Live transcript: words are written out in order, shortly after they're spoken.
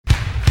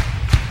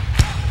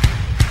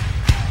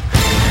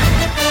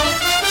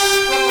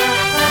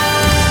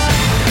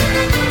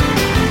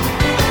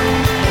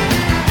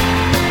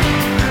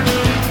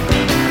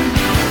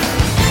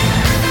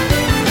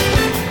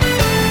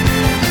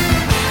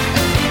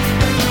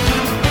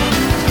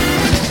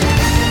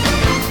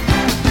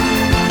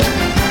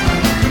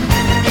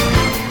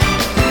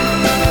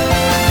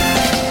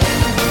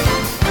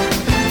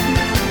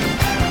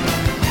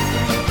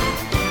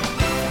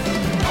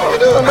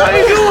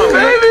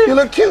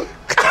look cute.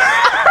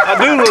 I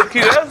do look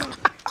cute.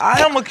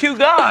 I am a cute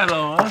guy,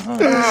 though.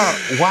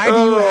 Why do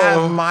you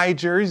have my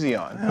jersey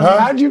on?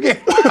 How'd you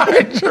get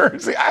my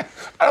jersey? I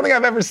don't think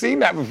I've ever seen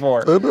that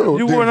before.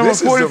 You wore number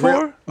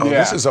 44?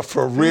 This is a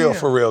for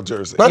real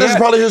jersey. No, this is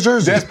probably his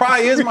jersey. This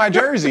probably is my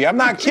jersey. I'm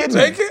not kidding.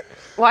 Take it.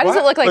 Why does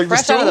it look like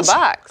fresh out of the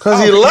box?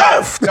 Because he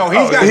left. No,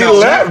 he's got He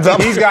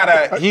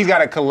left. He's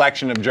got a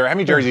collection of jerseys. How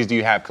many jerseys do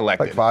you have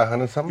collected? Like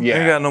 500 something? Yeah. He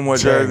ain't got no more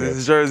jerseys.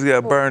 His jersey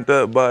got burnt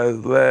up by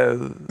his last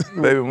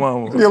baby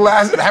mama. Your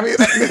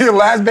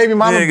last baby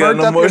mama He ain't got burnt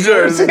no up more your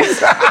jersey. jerseys.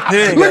 He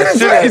ain't Look got at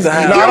his shit face.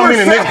 at the No, house. I don't mean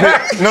to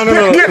nitpick.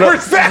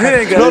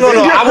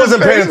 No. I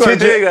wasn't paying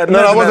attention. No,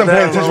 I wasn't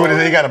paying attention with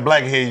it. He got a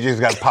black hair. You just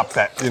got to pop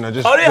that.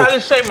 Just. Oh, yeah, I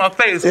just shaved my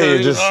face. Yeah,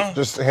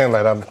 just hand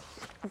that.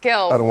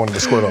 Gil, I don't want to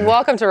squirt on me.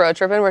 welcome to Road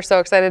Trippin'. We're so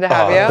excited to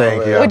have you.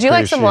 Thank you. Would you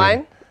like some Appreciate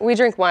wine? We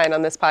drink wine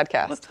on this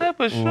podcast. What type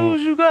of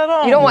shoes you got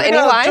on? You don't want any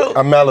wine?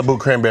 I'm Malibu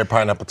cranberry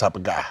pineapple type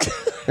of guy.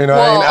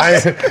 Well-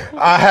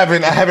 I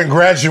haven't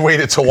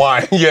graduated to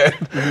wine yet.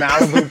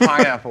 Malibu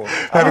pineapple. I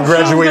haven't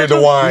graduated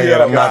to wine yet.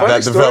 I'm not Funny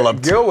that story,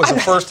 developed. Gil was the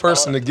first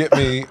person to get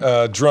me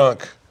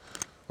drunk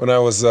when I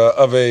was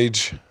of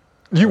age.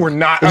 You were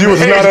not. You was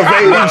not of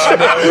age.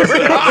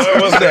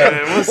 What's that?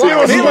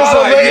 He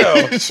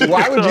was of age.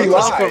 Why would you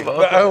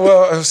lie?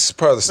 Well, it's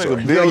part of the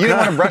story. You didn't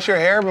want to brush your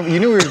hair, but you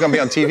knew he was going to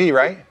be on TV,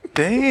 right?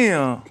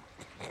 Damn.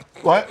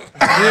 What?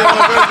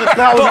 But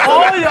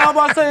all y'all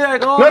about to say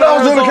like, oh, No, I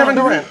was doing the Kevin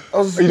Durant.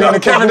 You doing the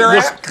Kevin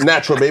Durant? Just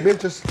natural, baby.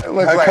 Just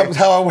looks like- comes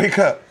how I wake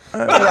up.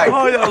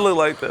 all y'all look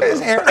like that. His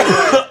hair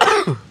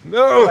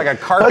like a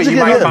carpet you get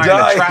might him? find in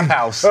a trap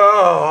house.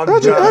 Oh,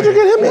 How'd you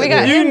get him? We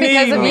got him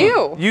because of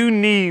you. You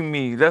need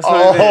me. That's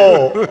what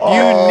it is.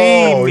 You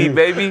need me,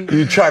 baby.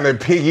 You trying to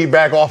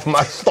piggyback off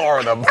my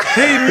stardom.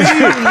 He needs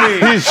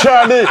me. He's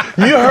trying to.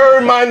 You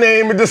heard my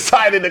name and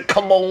decided to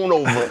come on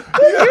over.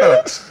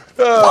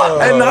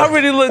 And I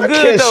really look good,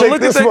 can't though. shake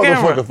Look at this that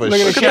camera. motherfucker for Look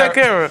shit. at that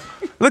camera.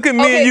 Look at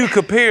me Okay. and you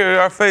compare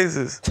our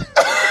faces.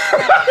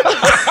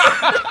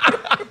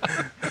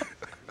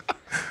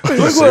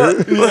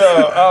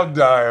 Yeah, I'm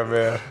dying,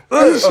 man.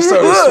 I'm starting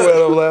to sweat.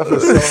 I'm laughing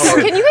so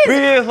hard. Can you He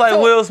guys? is like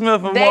Will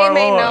Smith and They Martin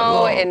may Lawrence.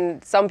 know,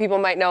 and some people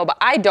might know, but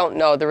I don't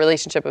know the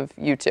relationship of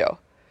you two.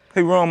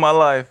 He ruined my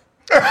life.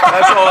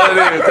 That's all it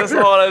is. That's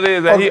all it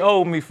is. That he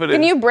owed me for this.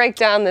 Can you break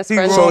down this He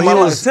friendship? So ruined he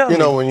my was, life.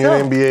 Tell me. when you're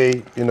in the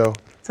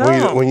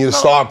NBA, when you're the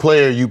star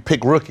player, you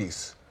pick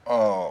rookies.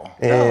 Oh.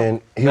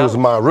 And he was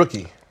my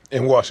rookie.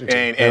 In Washington.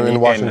 And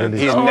in Washington,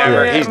 he's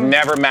D.C. he's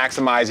never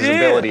maximized his Yeah,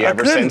 ability I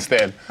ever couldn't. since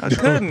then. I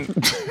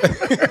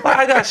couldn't.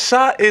 I got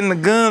shot in the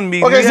gun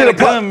meeting. Okay, We so had a the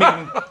gun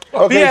meeting.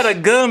 Okay. We had a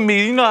gun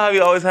meeting. You know how he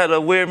always had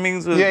a weird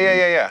meetings with.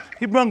 Yeah.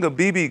 He brung a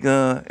BB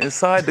gun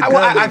inside the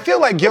gun. I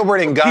feel like Gilbert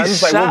and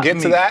guns, like we'll shot get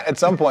to me. that at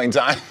some point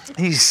in time.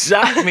 He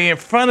shot me in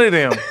front of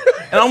them,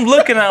 and I'm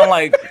looking at him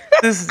like,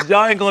 "This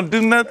y'all ain't gonna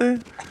do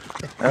nothing."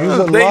 It was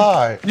a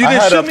lie. You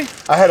didn't shoot me?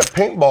 I had a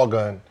paintball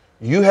gun.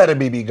 You had a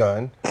BB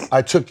gun.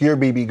 I took your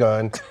BB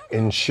gun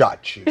and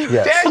shot you.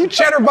 Yes. Damn, you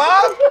Cheddar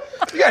Bob?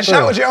 You got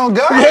shot with your own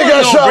gun? You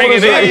got shot Bring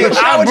with it his in.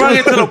 gun. I brought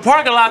it to the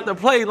parking lot to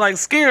play like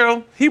scare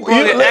him. He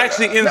brought it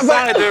actually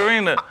inside the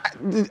arena.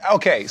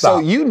 Okay, so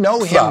Stop. you know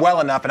him Stop.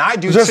 well enough, and I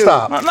do Just too.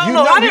 stop. No, You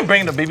no, know I him- didn't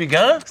bring the BB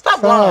gun.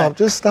 Stop lying. Stop.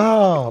 Just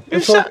stop.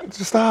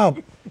 Just stop.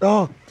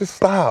 No, just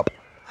stop.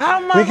 How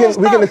am I We gonna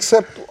can stop?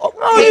 accept.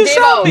 Oh, you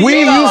shot me. We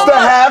You used to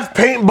have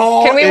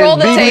paintball Can we roll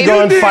and the BB tape?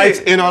 gun You did. fights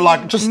in our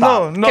locker. Just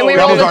stop. No, Can we that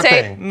roll was the our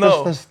tape? thing.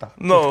 No, Just stop.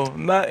 no,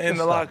 not in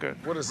the locker.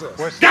 What is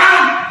this?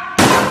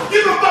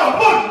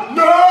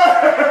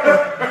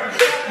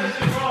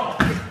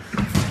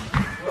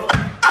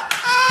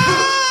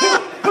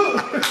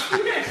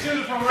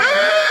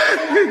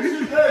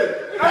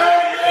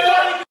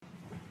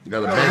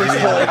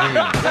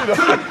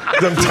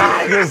 Them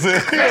tigers, they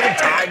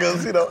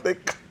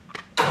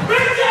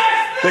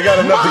got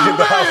enough to get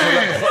the house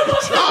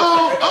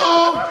for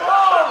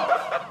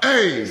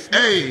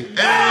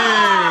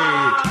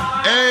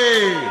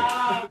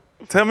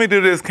Tell me,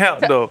 do this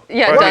count though?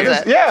 Yeah, Right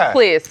does here. it? Yeah.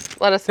 Please,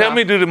 let us know. Tell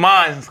me, do the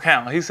mines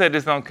count? He said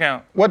this don't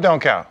count. What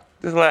don't count?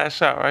 This last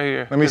shot right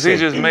here. Let me 'Cause he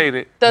see. just made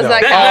it. Does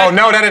that Oh, count?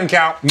 no, that didn't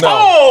count.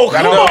 Oh,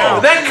 That come don't on.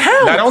 count. That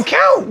counts. That don't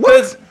count.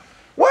 What?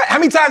 What? How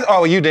many times?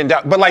 Oh, you didn't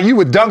dunk. But like you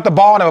would dunk the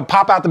ball and it would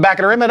pop out the back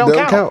of the rim. That don't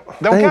count.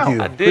 Don't Thank count.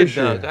 you. I did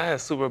Appreciate dunk. it. I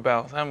had super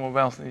bounce. I had more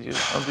bounce than you.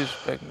 Don't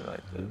disrespect me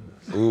like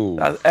that. Ooh.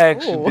 I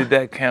actually did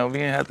that count. We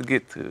didn't have to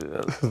get to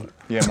it.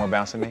 You have more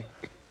bounce than me?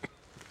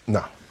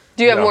 No.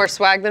 Do you have more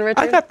swag than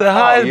Richard? I got the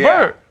highest yeah.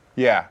 vert.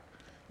 Yeah.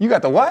 You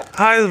got the what?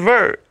 Highest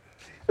vert.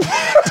 No.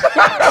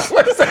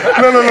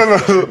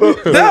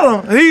 Tell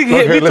him. We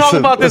talk listen,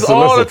 about this listen,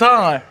 all listen. the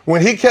time.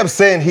 When he kept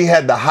saying he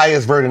had the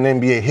highest vert in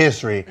NBA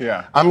history,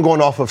 Yeah. I'm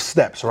going off of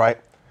steps, right?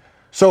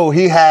 So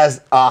he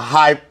has a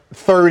high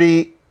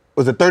 30,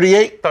 was it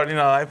 38?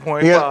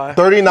 39.5. Yeah,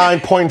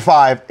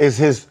 39.5 is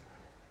his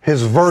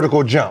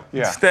vertical jump.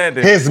 Yeah.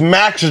 Standard. His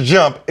max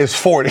jump is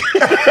 40.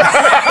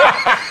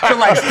 So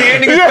like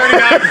standing is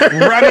 39,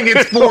 running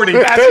is 40.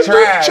 That's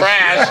trash.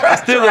 I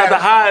still got the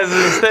highest in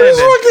the standing.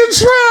 Fucking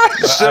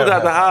trash. Still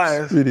got the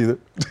highest. Me neither.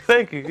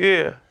 Thank you.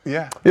 Yeah.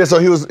 Yeah. Yeah, so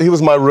he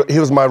was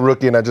my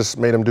rookie, and I just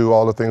made him do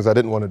all the things I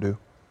didn't want to do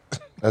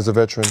as a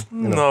veteran. You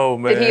know. No,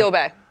 man. Did he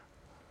obey?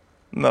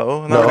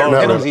 No, No, no. no.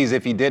 Penalties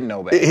if he didn't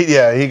obey.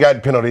 He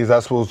got penalties.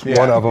 That was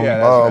one of them. Yeah,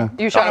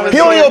 that's You shot him with he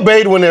a only sword?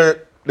 obeyed when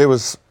there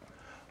was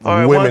All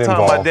right, women one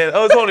time involved. I did.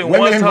 Oh, it's only Women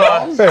one time.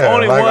 involved? Yeah,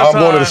 Only like, one I'm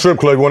time. going to the strip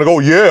club. You want to go?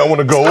 Yeah, I want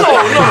to go.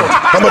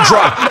 I'm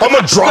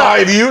gonna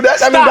drive you.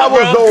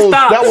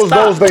 That was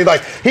those things.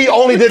 Like he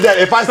only did that.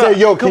 If I said,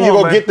 "Yo, can Come you on,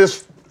 go man. get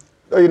this?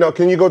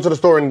 Can you go to the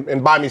store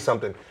and buy me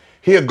something?"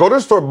 He'll go to the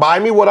store, buy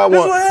me what I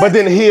want, what but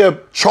then he'll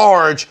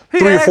charge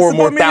 $3,000 or asked $4 for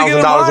more me to get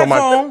an on my.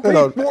 iPhone. You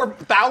know,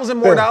 $4,000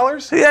 more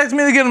dollars? He asked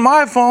me to get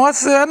my iPhone. I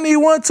said, I need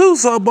one too.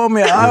 So I bought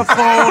me an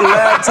iPhone,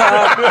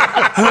 laptop.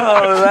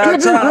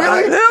 Did you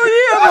really? Hell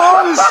yeah,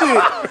 all this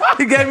shit.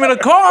 He gave me the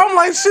car. I'm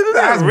like, shit, is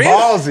that That's real?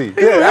 ballsy.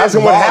 yeah, ask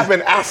him what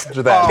happened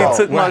after that. He though.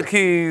 took my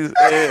keys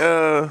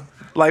and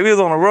like we was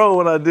on the road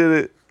when I did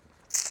it.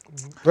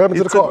 What happened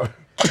to the car?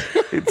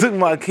 He took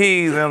my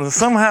keys and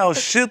somehow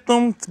shipped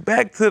them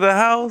back to the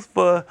house.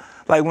 For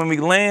like when we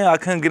land, I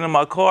couldn't get in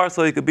my car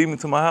so he could beat me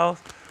to my house.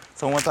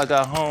 So once I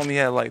got home, he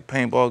had like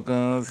paintball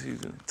guns. He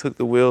took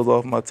the wheels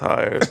off my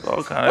tires.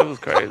 All kind. It was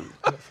crazy.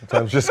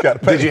 Sometimes you just got to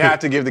pay. Did you have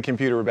to give the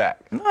computer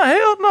back? No,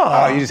 hell no.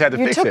 Oh, you just had to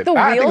You fix took it. the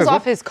I think wheels it's-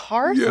 off his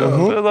car?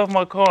 Wheels off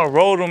my car and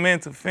rolled them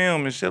into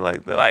film and shit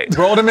like that. Like,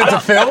 Rolled him into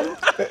film?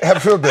 Have a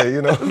field day,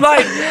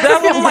 like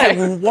that's what I'm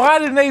like. Why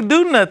didn't they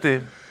do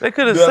nothing? They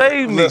could have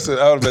saved me. Listen,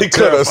 I would have been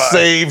could have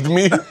saved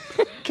me.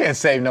 Can't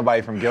save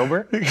nobody from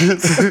Gilbert.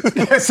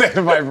 Can't save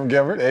nobody from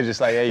Gilbert. They're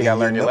just like, hey, you gotta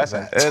learn your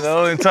lesson. And the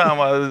only time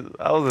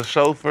I was a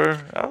chauffeur,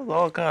 I was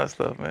all kind of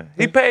stuff, man.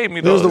 He paid me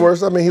It though. was the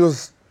worst. I mean,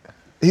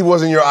 he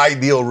wasn't your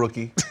ideal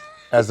rookie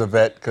as a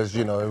vet because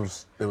it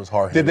was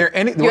hard. Did there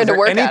had to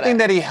work at anything it.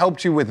 that he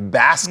helped you with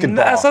basketball?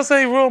 That's I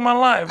say he ruined my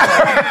life.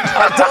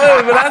 I told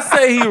him, but I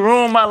say he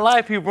ruined my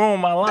life. He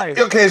ruined my life.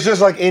 Okay, it's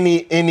just like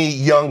any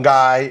young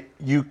guy.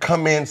 You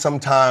come in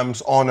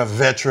sometimes on a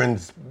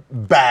veteran's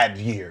bad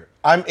year.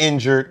 I'm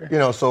injured,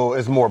 so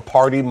it's more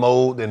party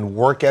mode than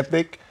work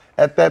ethic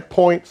at that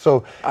point.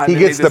 So I he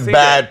didn't gets need to the see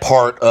bad that.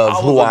 part of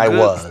who I a good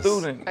was.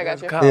 Student. I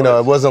got you.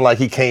 It wasn't like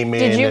he came in.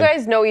 Did you and-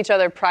 guys know each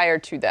other prior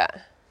to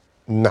that?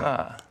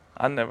 No.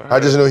 I never heard I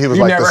just knew he was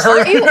You like never the.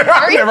 heard?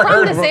 Are you never from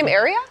heard the of him. same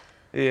area?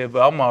 Yeah,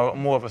 but I'm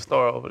more of a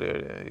star over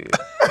there.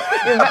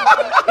 Yeah.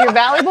 You're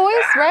Valley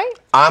boys, right?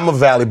 I'm a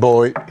Valley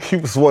boy. He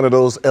was one of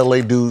those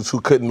LA dudes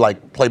who couldn't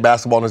play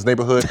basketball in his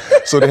neighborhood,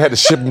 so they had to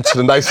ship him to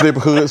the nice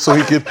neighborhood so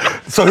he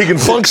can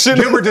function.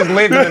 Gilbert just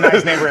lived in a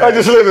nice neighborhood. I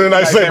just lived in a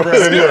nice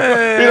neighborhood.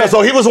 Yeah.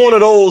 So he was one of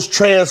those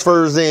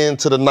transfers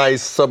into the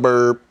nice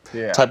suburb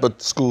type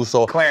of school.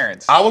 So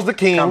Clarence. I was the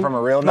king. Come from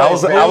a real I nice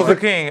was the, I I was was the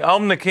the king.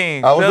 I'm the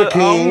king. I was the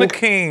king. I'm the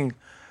king.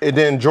 And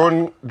then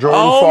Jordan I'm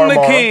Farmar.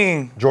 the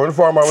king. Jordan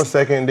Farmar was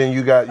second, and then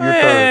you got your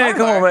Man, third.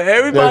 come on, man.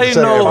 Everybody Yeah,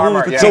 knows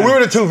Farmar, who's the yeah. king. So we were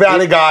the two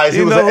Valley guys. He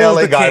You was know an LA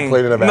who's the guy king.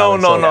 played in the Valley.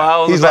 No, So I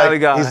was he's a Valley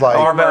guy. He's like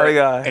I'm a Valley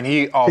guy. And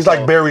he also, He's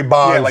like Barry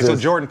Bonds Yeah, like so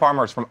is- Jordan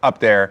Farmer's from up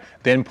there,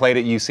 then played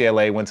at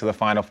UCLA, went to the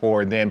Final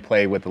Four, then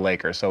played with the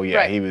Lakers. So yeah,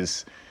 Right. he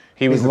was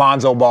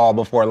Lonzo Ball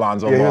before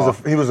Lonzo Ball.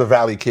 he was a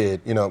Valley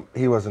kid. He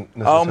wasn't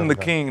necessarily I'm the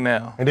Valley. king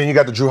now. And then you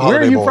got the Drew Where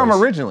Holiday are you boys. from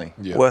originally?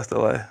 West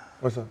LA.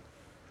 What's up?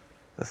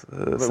 That's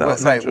what- South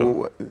like, Central.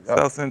 what-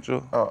 South Central.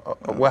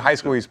 What high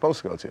school were you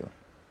supposed to go to?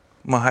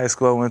 My high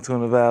school I went to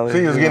in the Valley.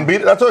 He was getting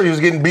beat. I told you he was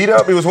getting beat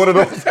up. He was one of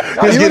those. He was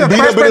You were getting the beat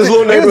Fresh up in his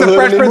little Prince- he was neighborhood. the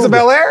Fresh and Prince of moved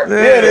Bel it. Air?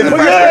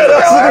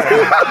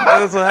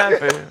 That's what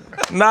happened.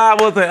 Nah, I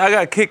wasn't. I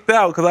got kicked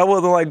out because I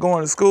wasn't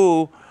going to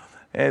school.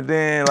 And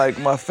then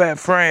my fat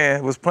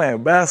friend was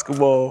playing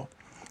basketball.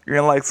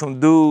 And some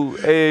dude,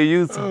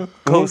 AAU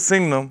coach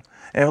seen them.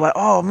 And like,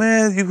 oh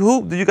man, you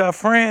hoop, do you got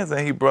friends?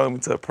 And he brought me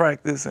to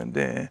practice and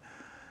then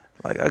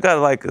I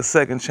got a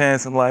second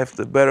chance in life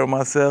to better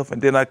myself.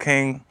 And then I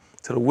came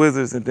to the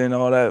Wizards and then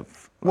all that.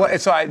 Well,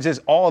 so just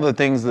all the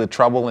things, the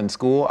trouble in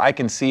school, I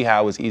can see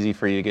how it was easy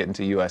for you to get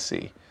into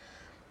USC.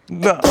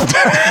 No.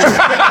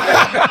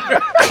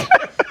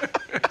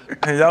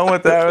 And y'all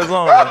went to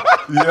Arizona.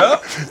 Yeah.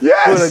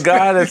 With a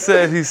guy that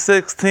said he's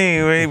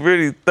 16 when he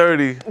really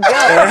 30.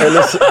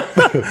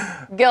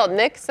 Gil,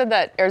 Nick said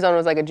that Arizona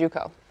was like a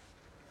JUCO.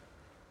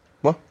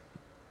 What?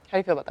 How do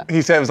you feel about that?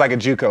 He said it was like a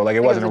JUCO, like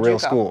it wasn't a real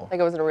JUCO. school. Like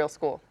it wasn't a real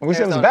school. We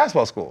said it was a Arizona.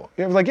 basketball school.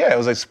 It was it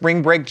was like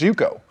spring break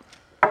JUCO.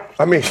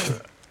 I mean,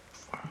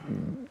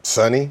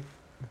 sunny.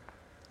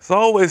 It's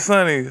always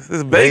sunny. It's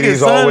Vegas Ladies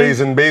sunny.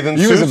 always in bathing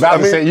You suits. was about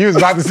to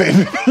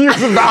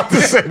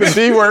say the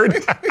D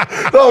word.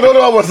 No,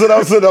 I wasn't.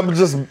 I'm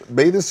just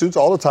bathing suits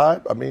all the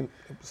time. I mean,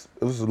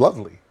 it was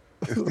lovely.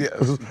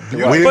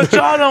 But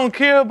y'all don't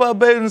care about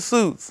bathing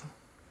suits.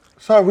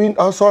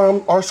 I'm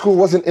sorry. Our school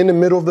wasn't in the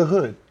middle of the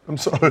hood. I'm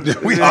sorry.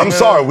 I'm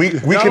sorry. We can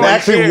don't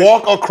actually care.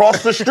 walk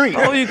across the street.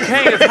 Oh, you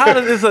can't. It's hot.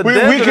 It's a We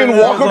desert can in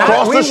walk Arizona.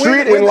 across the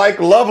street and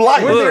love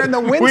life. We're there in the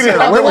winter. We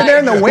didn't have We're to- there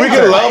in the We winter.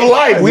 can love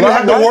life. We didn't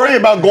have to Love worry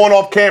about going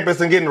off campus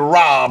and getting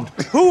robbed.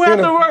 Who had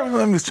to work?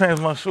 Let me change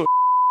my short.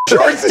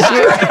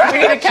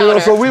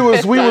 So we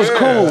was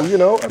cool, you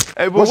know.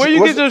 Hey, but where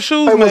you get your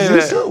shoes made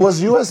at?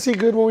 Was USC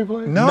good when we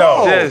played?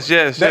 No. Yes.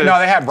 No,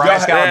 they had Brian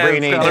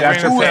Scalabrine,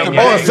 Dexter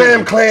Fenn.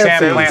 Sam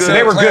Clancy.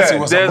 They were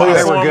good. They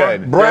were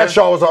good.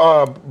 Bradshaw was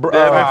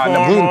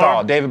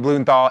David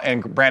Blumenthal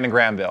and Brandon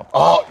Granville.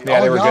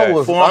 they were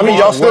good. I mean,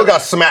 y'all still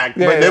got smacked,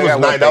 but Yeah, it was yeah,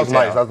 nice. That was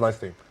nice. tail. That was a nice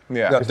team.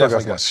 Yeah.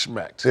 Definitely got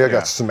smacked. Yeah,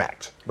 got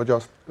smacked. But y'all,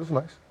 it was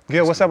nice.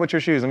 Gil, what's up with your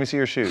shoes? Let me see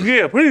your shoes.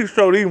 Yeah, please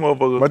show these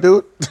motherfuckers. My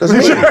dude, that's me.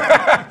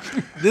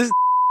 This That's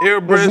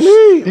airbrush.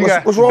 me.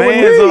 got What's wrong with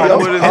bands me? on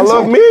with his I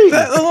love pencil. me.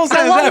 That's what I'm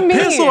saying. Is love that me.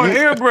 pencil or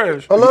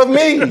airbrush? I love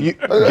me.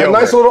 A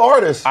nice little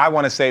artist. I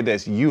want to say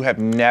this. You have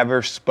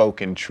never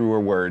spoken truer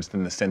words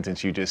than the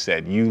sentence you just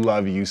said. You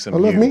love you some I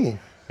love you. me.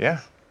 Yeah,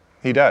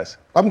 he does.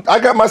 I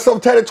got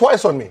myself tatted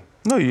twice on me.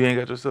 No, you ain't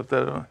got yourself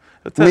that on.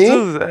 The Me?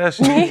 tattoos is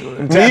ashy. Me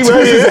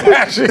right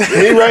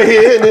here, me right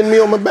here, and then me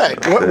on my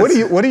back.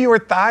 What do your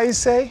thighs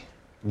say?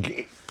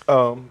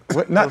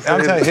 What, not,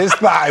 I'm telling you, his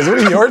thighs. What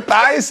do your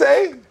thighs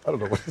say? I don't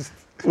know what is.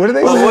 What do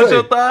they Well, say? what's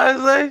your thighs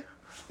say?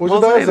 What's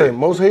your Most dad say? hated.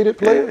 Most hated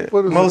player?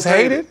 What is Most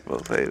hated?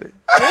 Most hated.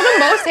 You're the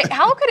most.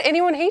 How could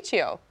anyone hate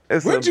you?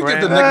 It's Where'd a you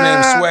get the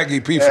brand. nickname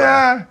Swaggy P from?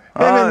 Yeah. Him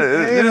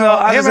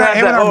I just had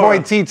and that our boy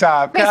aura.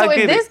 T-Top. Okay, I so if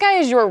get this it. guy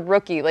is your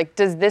rookie, like,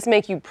 does this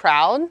make you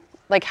proud?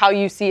 Like how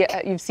you've seen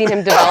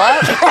him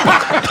develop?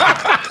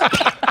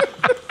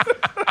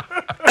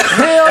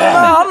 Hell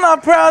no, I'm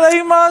not proud that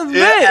he my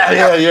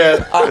vet.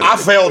 Yeah. I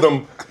failed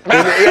him.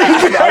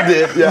 I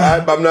did.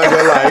 Yeah, I'm not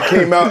gonna lie. It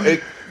came out.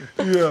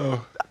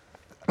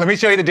 Let me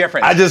show you the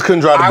difference. I just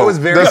couldn't drive the boat. I was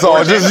very That's all.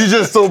 fortunate. You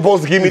just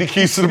supposed to give me the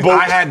keys to the boat.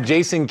 I had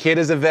Jason Kidd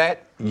as a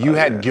vet. You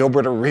had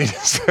Gilbert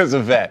Arenas as a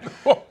vet.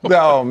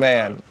 Oh,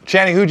 man.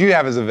 Channing, who'd you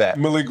have as a vet?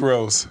 Malik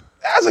Rose.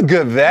 That's a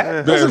good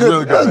vet. That's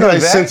really That's good.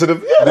 nice, vet.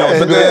 sensitive. Yeah,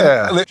 But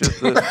yeah.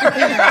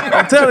 then,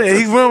 I'm telling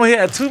you, he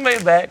had two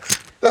Maybachs.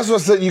 That's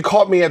what I said. You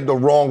caught me at the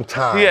wrong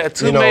time. He had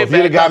two you know, if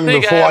you'd have Maybachs. got I me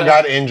think before I I had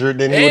got injured,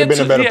 then he would have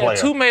been a better He player. had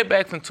two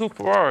Maybachs and two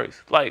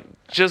Ferraris. Like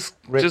just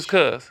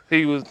cause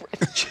he was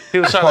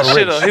trying to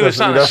shit on. He was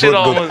trying to shit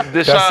on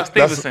Deshaun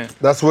Stevenson.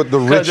 That's what the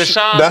rich.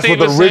 Deshaun That's what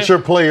the Stevenson- richer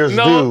players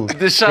No, do.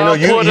 Deshaun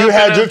you know, pulled you up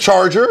had in your a-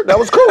 Charger. That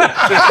was cool.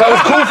 That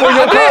was cool for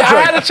your Yeah, I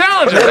contract. had a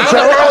challenger. Yeah,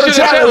 That was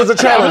the first year it was a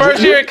challenge. The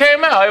first year it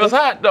came out. It was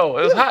hot though.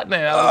 It was hot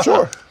then.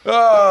 Sure.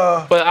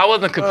 But I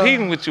wasn't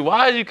competing with you.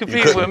 Why are you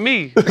competing with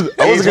me? I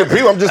wasn't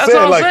competing. I'm just That's saying,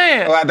 what I'm like,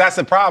 saying. Well, that's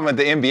the problem with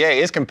the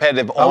NBA. It's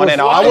competitive on and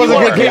off. I wasn't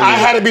you competing. were- I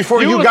had it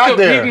before you was got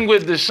there. competing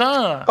with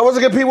Deshaun. I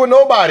wasn't competing with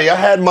nobody. I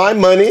had my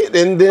money,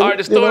 and then. All right,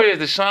 the story is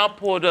Deshaun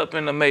pulled up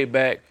in the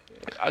Maybach.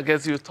 I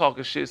guess he was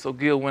talking shit, so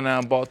Gil went out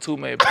and bought two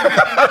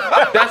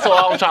Maybachs. That's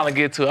all I'm trying to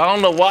get to. I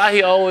don't know why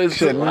he always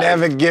Should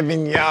never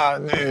given y'all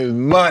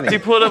money. He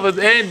pulled up,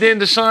 and then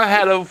Deshaun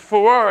had a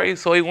Ferrari,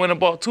 so he went and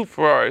bought two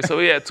Ferraris. So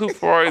he had two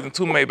Ferraris and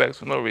two Maybachs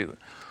for no reason.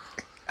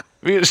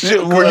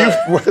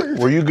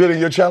 Were you good in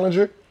your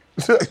Challenger?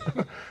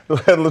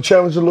 Had a little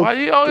Challenger look. Why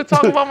you always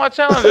talking about my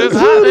Challenger? It's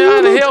hot. They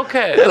had a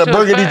Hellcat. Had a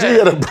burgundy. He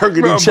had a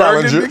burgundy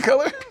Challenger. Burgundy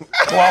color?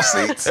 Cloth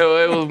seats. It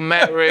was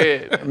matte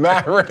red.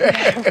 Matt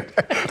Ray.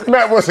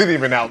 Matt wasn't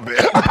even out there.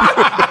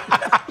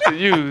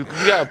 You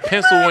got a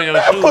pencil on your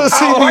shoes.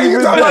 Why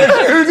you talking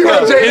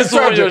about Pencil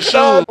on your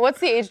shoes. What's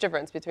the age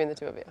difference between the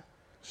two of you?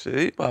 Shit,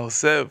 he about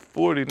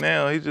 40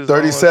 now. He just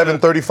 37,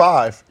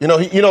 35. You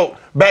know,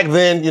 back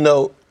then,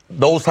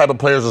 those type of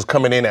players was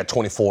coming in at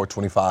 24,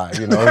 25,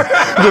 the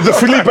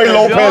Felipe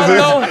Lopez's.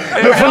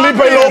 The Felipe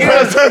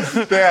Lopez's.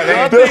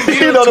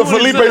 The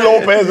Felipe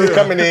Lopez is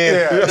coming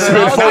in.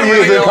 Spent 4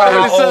 years in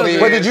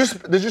college. Wait,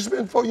 did you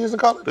spend 4 years in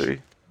college? 3.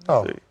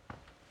 Oh.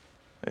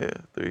 Yeah,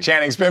 3.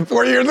 Channing spent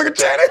 4 years. Look at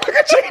Channing. Look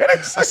at Channing.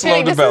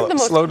 Channing, this is the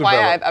most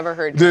quiet I've ever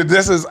heard. Dude,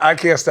 I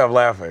can't stop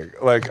laughing.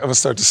 Like, I'm gonna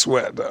start to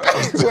sweat.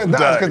 That's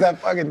because that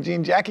fucking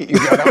jean jacket you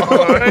got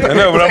on. I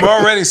know, but I'm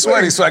already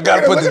sweaty, so I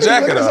gotta put the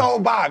jacket Look at his on. whole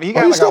Bob. He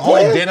got you like a still whole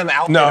playing? denim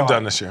outfit No, I'm on.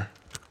 done this year.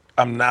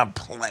 I'm not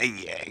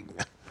playing.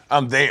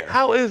 I'm there.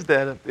 How is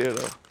that up there,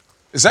 though?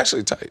 It's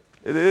actually tight.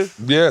 It is?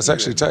 Yeah, it's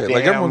actually tight.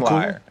 Like, Damn everyone cool.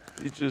 liar.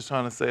 You just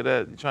trying to say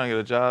that? You trying to get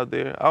a job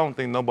there? I don't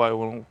think nobody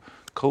want to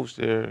coach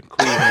there in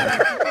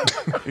Cleveland.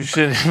 You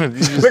shouldn't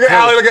even. Look at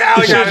Allie. Look at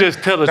Allie. You should just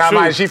tell the Now,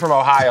 mind, truth. she from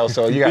Ohio,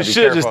 so you gotta You be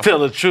should careful. just tell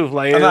the truth.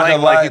 Like, it I'm not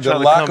ain't gonna lie, like you the trying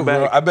to locker come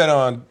room, back. I've been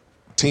on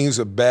teams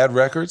with bad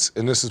records,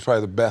 and this is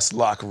probably the best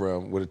locker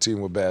room with a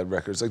team with bad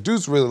records. Like,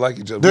 dudes really like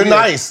each other. They're We had-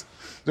 nice.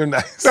 They're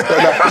nice.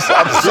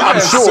 I'm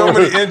sure. So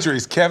many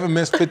injuries. Kevin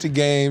missed 50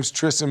 games.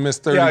 Tristan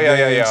missed 30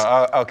 games.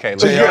 Yeah. Okay. Okay,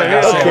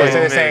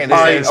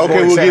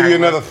 we'll give you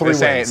another 3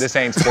 wins. This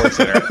ain't Sports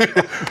Center.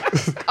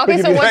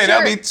 Okay, so what's Hey,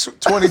 that'd your? be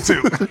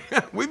 22.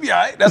 We'd be all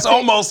right. That's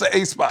almost an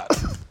A spot.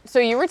 So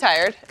you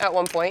retired at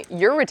one point.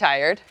 You're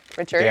retired,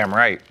 Richard. Damn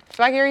right.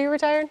 Swaggy, are you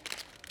retired?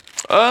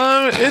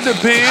 It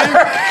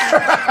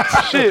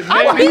depends. Shit,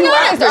 I'm being maybe.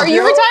 honest. Are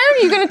you retired?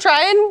 Are you gonna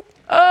try and?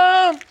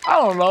 I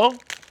don't know.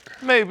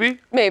 Maybe.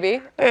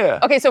 Maybe. Yeah.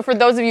 Okay, so for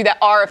those of you that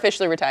are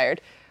officially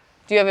retired,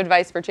 Do you have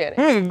advice for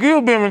Channing?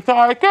 Gilbert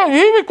retired.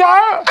 He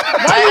retired.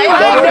 I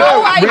have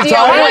no idea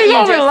Retired? what you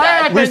How you just gonna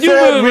laugh said. We and you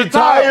said been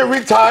retired?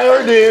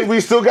 retire, then we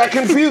still got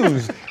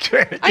confused.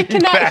 I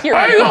cannot hear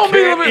How you you. gonna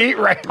Can't be? eat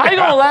right How you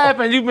gonna laugh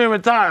and you been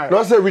retired? No,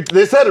 I said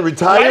they said it. Why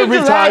you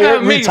just laughing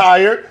at me?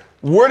 Retired.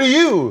 Where are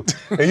you?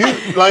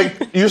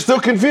 And you're still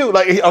confused.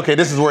 Okay,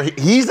 this is where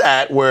he's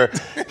at, where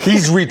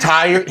he's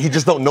retired. He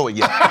just don't know it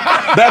yet.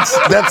 That's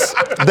exactly.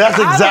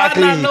 How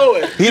do I not know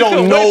it? He You don't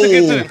couldn't know. wait to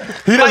get to it.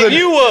 He doesn't. Like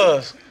you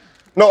was.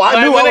 No, I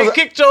Like knew when I they was.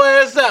 kicked your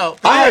ass out.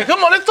 I had-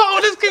 Come on, let's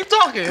talk. Let's keep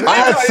talking. I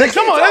had six.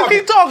 Come on, let's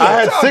keep talking. I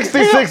had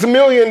 $66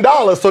 million,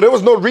 so there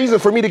was no reason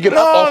for me to get up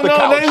off the No,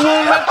 couch. they wouldn't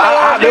let your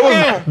ass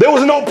get in. There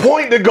was no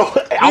point to go.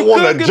 I You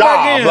want could a get job.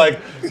 back in. Like,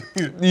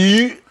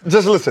 you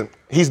just listen.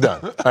 He's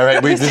done. All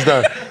right, we just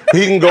done.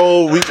 He can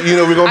go. We're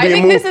gonna I be in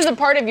think movies. this is a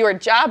part of your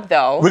job,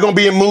 though. We're gonna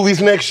be in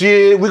movies next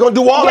year. We're gonna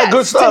do all that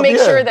good stuff. to make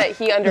yeah. sure that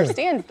he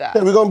understands that.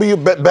 Yeah, we're gonna be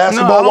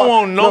basketball. No, I don't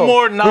want no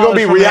more We're gonna knowledge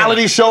be from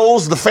reality him.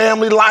 shows, the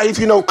family life,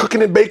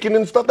 cooking and baking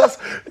and stuff. That's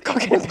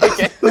Cooking and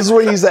baking. This is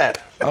where he's at.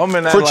 I'm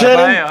in that For life.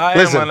 Channing, I am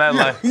listen. in that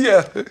life.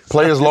 Yeah.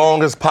 Play as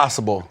long as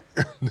possible.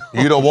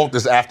 You don't want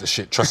this after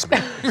shit. Trust me.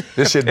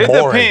 This shit It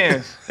boring.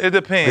 depends. It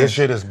depends. This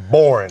shit is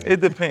boring. It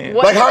depends.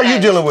 What Like, how are you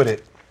depends? dealing with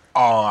it?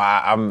 Oh,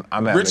 I'm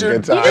having Richard? a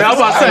good time. Yeah, I'm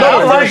about to say, I know,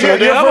 I like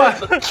Richard, it. Yeah,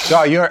 I'm about-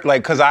 No, you're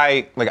like, cause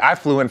I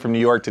flew in from New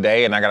York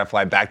today, and I gotta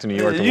fly back to New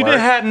York to You work. didn't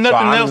have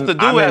nothing So else to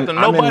do I'm in- after. I'm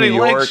in Nobody New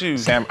likes York, you.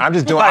 Sam, I'm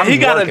just doing. Like, I'm he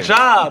got working. a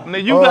job. Now,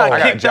 you I got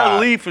got a kicked out of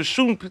job. leave for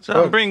shooting,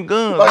 trying to bring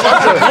guns.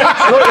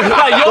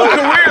 Like your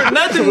career,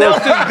 nothing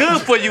else is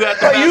good for you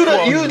after you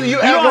basketball. don't- you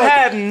don't act like-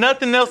 have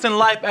nothing else in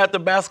life after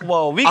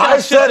basketball. We got I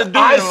shit said, to do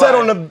I in said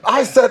life.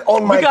 I said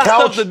on my got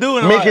couch stuff to do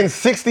in making life.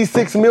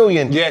 $66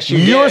 million. Yes, you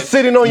You're did.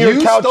 sitting on your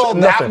you couch. stole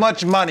nothing. that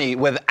much money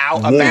without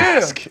a Whoa.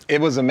 mask. It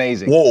was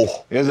amazing. Whoa.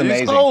 It was You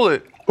amazing. stole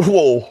it.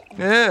 Whoa.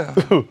 Yeah.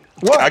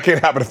 What? I can't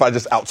happen if I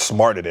just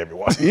outsmarted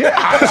everyone. Yeah,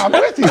 I'm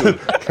with you.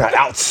 I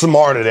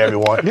outsmarted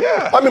everyone.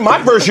 Yeah. I mean,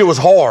 my first year was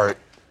hard.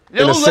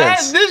 In a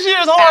sense. This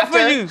year's hard for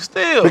After? you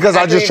still. Because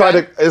I After just you tried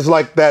got- to, it's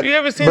like that You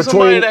ever seen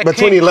somebody between, that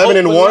between can't 11 cope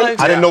and with 1, life?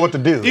 I didn't know what to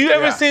do. You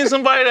ever seen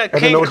somebody that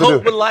didn't know can't what to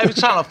cope do. with life,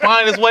 trying to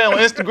find his way on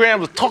Instagram,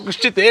 was talking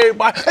shit to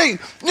everybody? Hey,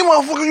 you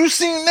motherfucker, you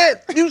seen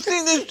that? You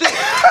seen this shit?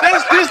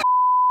 That's this.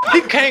 He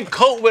can't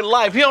cope with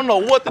life. He don't know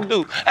what to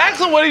do.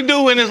 Ask him what he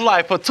do in his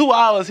life. For 2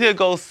 hours, he'll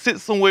go sit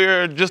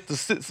somewhere just to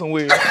sit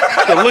somewhere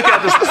to look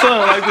at the sun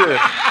like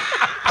this.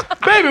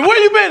 Baby, where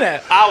you been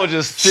at? I was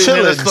just sitting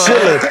in the sun.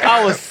 Chilling.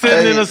 I was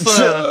sitting in the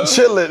sun.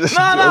 Chilling.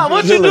 No,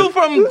 what you do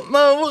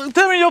from,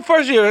 tell me your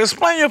first year.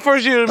 Explain your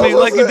first year to me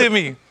like you did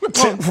me.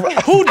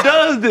 Who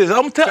does this?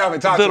 I'm telling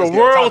Talk to to the us, Gil.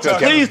 world, Talk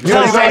to us, please Gil.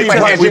 tell You know how me. you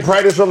play- we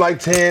practice from like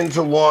 10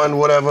 to 1,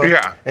 whatever.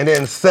 Yeah. And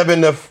then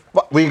 7 to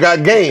we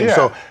got games. Yeah.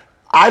 So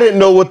I didn't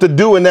know what to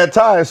do in that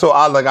time. So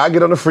I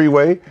get on the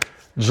freeway,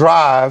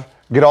 drive,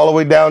 get all the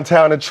way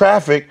downtown in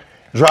traffic,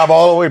 drive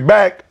all the way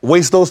back,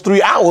 waste those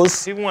 3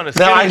 hours. He wanna now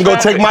sit I in can go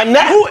traffic. take my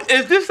nap. Who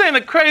is this? Ain't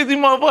a crazy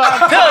motherfucker.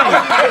 I'm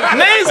telling you.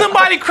 Name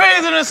somebody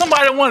crazier than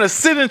somebody that want to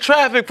sit in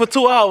traffic for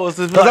 2 hours.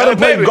 It's Because like,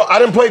 baby, I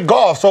didn't play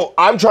golf, so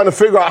I'm trying to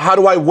figure out how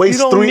do I you waste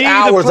don't 3 need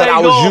hours to play that I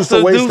was golf used to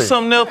do wasting.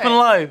 something else in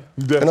life.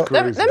 That's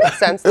crazy. That makes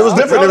sense. It was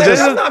though. different. No, It that was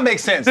does just, not make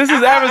sense. This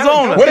is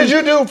Arizona. what did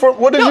you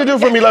do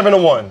from 11 to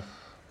 1?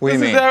 What do you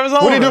This is mean?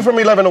 Arizona. What do you do from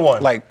 11 to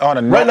 1? Like on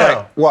a Right now.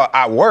 like, well,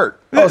 I work.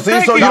 Oh, see,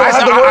 Thank so you you. don't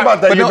have to worry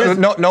about that. But You're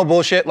busy. no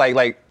bullshit.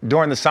 Like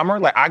during the summer,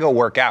 like I go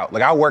work out.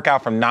 Like I work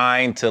out from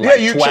 9 to Yeah, like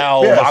you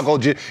 12. yes. I'll go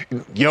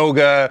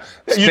yoga.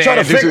 You try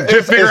to stand, figure-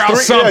 figure it's out three-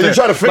 yeah, something. you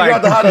try to figure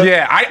out how to-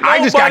 Yeah, I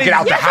just gotta get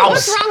out the Yeah, so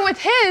house. what's wrong with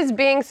his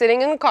being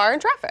sitting in the car in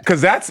traffic?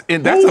 Because that's Who a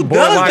does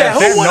borderline that?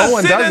 offense. Who want No to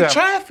one sit does in that.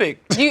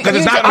 traffic?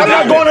 it's not- I'm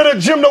not going to the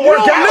gym to You work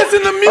don't out.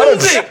 listen to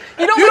music.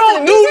 You don't You listen don't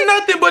to do music?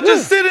 nothing but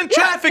just sit in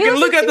traffic he and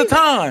look at listens the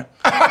to time.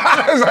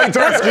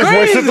 Just Crazy.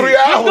 wasted 3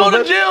 Just hours. go to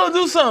baby. jail,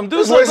 do something. Do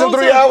Just something. wasting do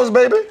 3 something. hours,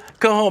 baby.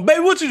 Come home,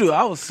 baby. What you do?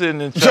 I was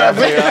sitting in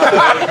traffic.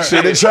 Traffic.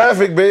 Shit in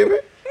traffic, baby.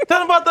 Tell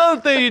them about the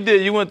other thing you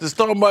did. You went to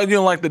Starbucks. You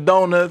didn't like the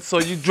donuts, so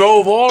you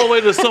drove all the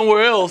way to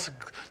somewhere else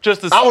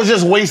just to I was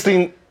just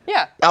wasting.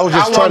 Yeah. I was How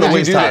just long trying to did you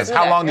waste do time. this?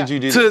 How long did you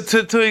do this?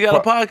 till you got a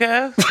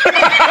podcast.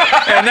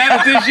 And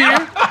that was this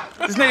year.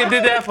 This nigga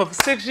did that for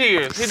 6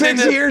 years. He 6 did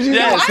that- years, you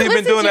Yes, I he been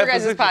listened doing to your that for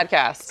guys' 6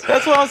 years. podcast.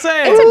 That's what I'm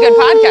saying. It's a good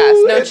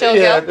podcast. No chill,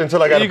 Yeah, Gil.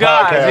 until I got You a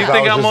guys, podcast. you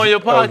think I was I'm on your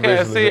just- I was podcast?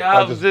 basically- See, I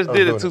just was did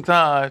it doing 2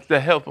 times to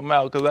help him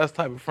out because that's the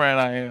type of friend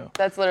I am.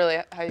 That's literally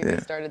how you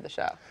started the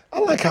show. I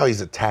like how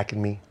he's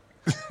attacking me,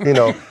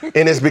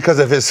 and it's because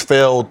of his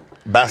failed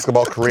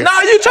basketball career. Nah,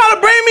 you trying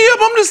to bring me up?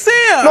 I'm just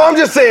saying. No, I'm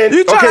just saying.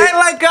 You try okay. to act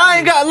like I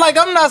ain't got, like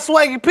I'm not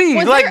Swaggy P.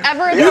 Was like, there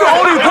ever a you the time-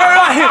 only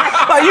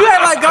person, like you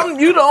act like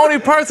you the only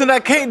person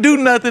that can't do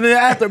nothing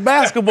after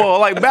basketball.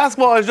 Like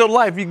basketball is your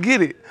life. You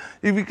get it.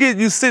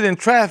 You sit in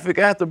traffic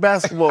after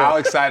basketball. How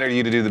excited are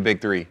you to do the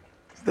big 3?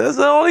 That's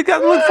all you got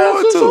to look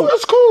forward So to.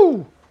 that's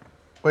cool.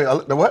 Wait,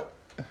 the what?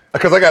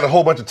 Because I got a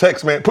whole bunch of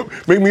texts, man.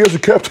 Make me as a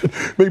captain.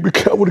 Make me.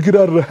 I want to get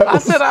out of the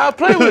house. I said I'll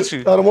play with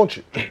you. I don't want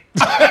you.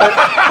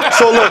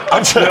 So look, I'm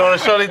You trying. want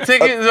to show the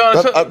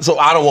tickets? So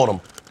I don't want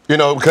them. You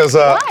know, because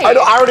I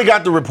already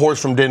got the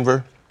reports from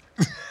Denver.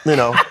 You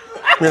know,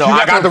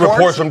 I got the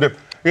reports from Denver.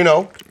 You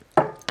know,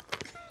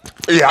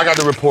 yeah, I got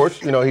the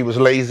reports. You know, he was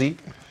lazy,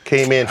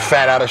 came in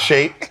fat, out of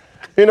shape.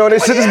 You know, they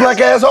sent his black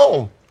ass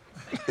home.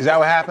 Is that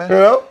what happened? You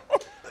know,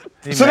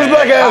 sent his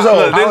black ass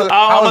home.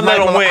 I'm gonna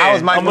let him win. How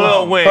was Mike I'm gonna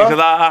let him win Malone?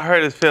 because I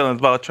hurt his feelings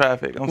about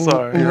traffic. I'm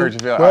sorry. You heard your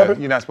feelings.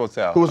 happened? You're not supposed to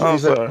tell. Who was I'm he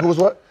said? sorry. Who was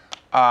what?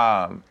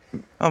 I'm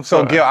So,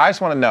 sorry. Gil, I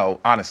just want to know,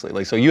 honestly,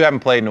 like, so you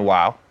haven't played in a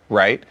while,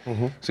 right?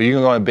 So you're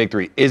going to go in the Big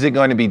Three. Is it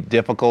going to be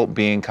difficult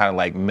being kind of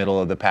like middle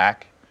of the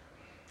pack?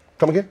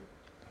 Come again?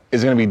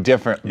 Is it going to be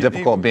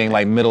difficult being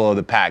like middle of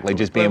the pack, like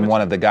just being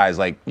one of the guys,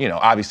 like, you know,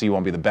 obviously you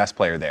won't be the best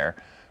player there,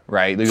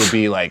 right? You'll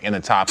be like in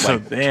the top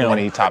like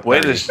 20, top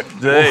 30. Wait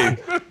a day.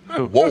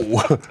 Whoa.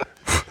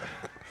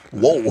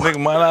 Whoa. Nigga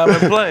might not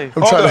even play.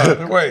 Hold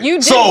on, wait. You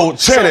did. So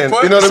Shannon,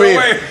 So you know what I so mean?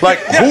 wait. Like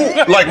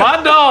who? Like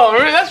My dog,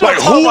 really? That's what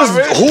like I'm talking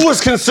about, really. who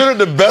is considered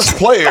the best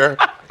player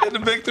in the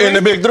Big Three. in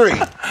the Big Three?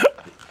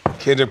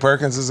 Kendrick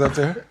Perkins is up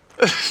there.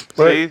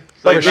 See?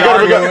 Like Rashad you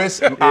gotta- Lewis,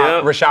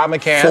 Rashad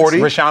McCants, 40.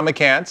 Rashad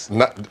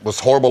McCants. was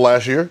horrible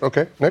last year.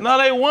 Okay. Next. No,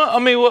 they won. I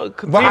mean, what?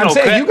 But I'm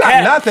saying you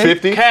got nothing.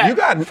 50. You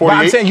got. But 48.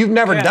 I'm saying you've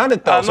never Cat. done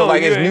it though. I So know,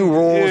 like it's yeah, new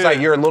rules. yeah. Like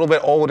you're a little bit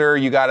older.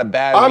 You got a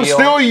bad. I'm wheel.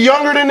 still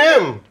younger than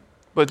them.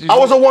 But you, I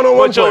was a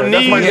one-on-one But your player.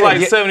 That's my knees game.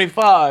 like Yeah.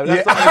 75.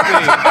 That's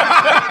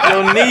the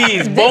only thing.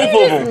 Your knees, both Didn't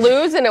of he them.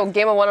 lose in a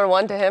game of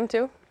one-on-one to him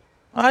too?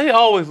 He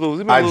always lose.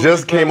 He been I losing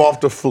just to came Gilbert.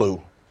 off the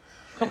flu.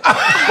 What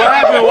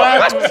happened?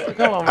 What happened?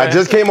 Come on, man. I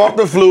just came off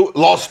the flu,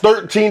 lost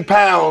 13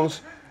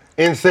 pounds,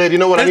 and said, you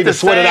know what, I need to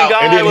sweat it out.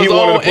 And then he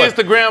wanted to play.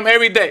 Instagram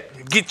every day.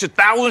 Get your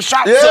 1,000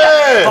 shots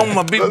Yeah. up. I'm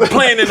gonna be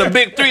playing in the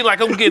Big Three like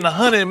I'm getting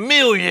 100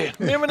 million.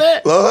 Remember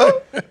that?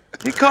 Uh-huh.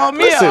 He called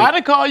me Listen, out. I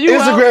didn't call you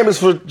out. Instagram is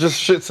for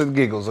just shits and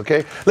giggles,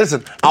 okay?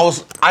 Listen,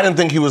 I didn't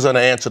think he was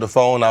gonna answer the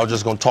phone. I was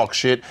just gonna talk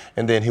shit,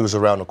 and then he was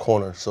around the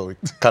corner, so he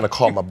kind of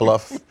called my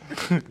bluff.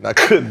 And I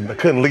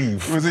couldn't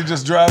leave. Was he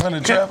just driving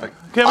in traffic?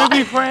 Can we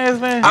be friends,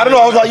 man? I don't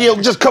know. I was like, yeah,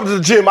 just come to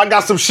the gym. I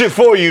got some shit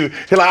for you.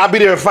 He's like, I'll be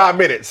there in 5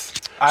 minutes.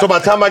 So by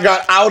the time I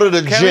got out of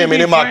the Can gym we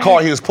and be in my friends?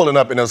 car, he was pulling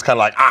up, and it was kind of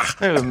like,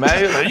 He was mad.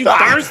 He was like, you Ah,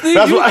 thirsty?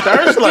 that's You what-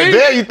 thirsty? like,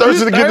 damn, you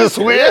thirsty to get this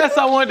thirsty? win? Yes,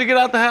 I wanted to get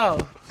out the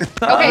house.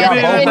 Okay,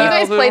 and you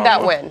guys played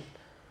that win.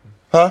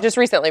 Huh? Just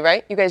recently,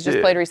 right? You guys just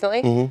Yeah. played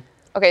recently? Mm-hmm.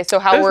 Okay, so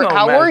how There's were no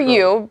how match, were though.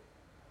 you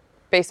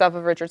based off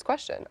of Richard's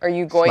question? Are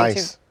you going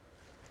Nice. to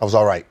I was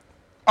all right.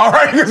 All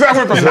right, because I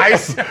went from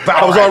nice.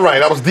 I was all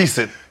right. I was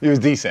decent. He was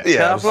decent. Yeah.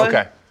 Can I I was play?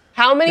 Okay.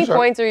 how many Sure.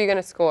 points are you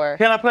gonna score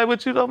Can I play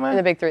with you though, in the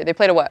man? Big Three? They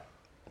played a what?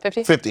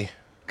 50? 50.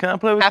 Can I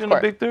play with Half you in the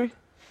court. Big Three?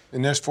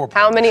 And there's 4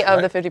 How points, many of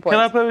right? the 50 points? Can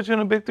I play with you in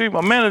the Big Three?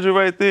 My manager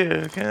right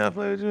there. Can I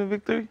play with you in the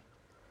Big Three?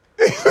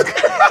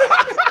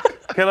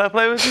 Can I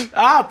play with you?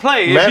 I'll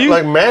play.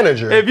 Like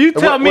manager. if you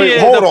tell me Wait, to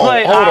hold on,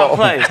 play, hold I'll on,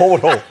 play.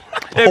 Hold on.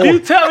 If you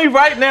tell me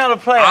right now to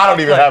play, I I'll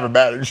don't even play. have a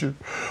manager.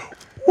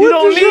 You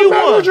don't Does your need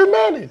one. manager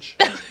manage?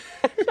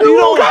 You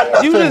don't got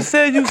nothing. You just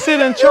said you sit in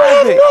You have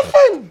traffic.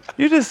 nothing.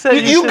 You just said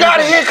You sit got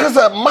in here because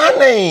of my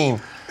name.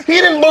 He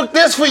didn't book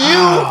this for you.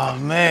 Oh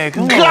man,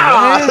 come on,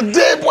 God, man.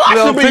 damn, why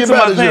Yo, should be your fixing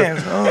my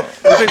manager? pants.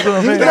 Fixing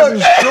my pants.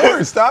 That's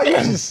shorts, dog. You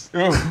just.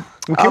 Can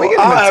we get him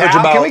I'll a average towel?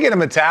 about- Can we get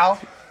him a towel?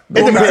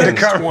 It To depends.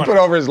 cover, put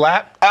over his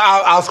lap.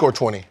 I'll score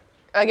 20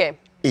 Okay.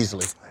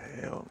 easily.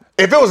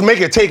 If it was make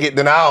it take it,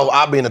 then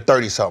I'll be in the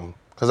 30-something.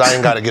 Because I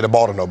ain't got to get a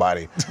ball to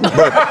nobody. But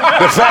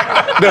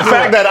the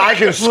fact that I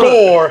can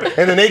score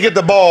and then they get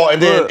the ball and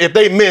then Look. if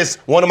they miss,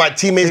 one of my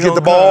teammates He get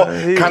the gonna ball,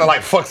 come. He- kind of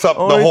like fucks up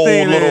the Only whole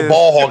thing little is-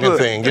 ball hogging look,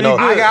 thing, you he know?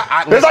 good.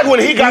 It's like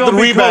when he got the gonna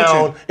be rebound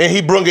coaching. and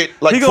he brung it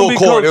like He gonna full be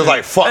court. It was coaching.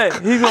 like,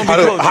 fuck. Hey, he gonna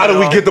be How do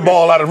we coaching, get the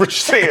ball out of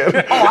Rich's hand?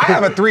 Oh, I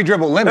have a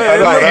 3-dribble limit. Hey,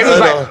 it was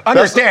no, like,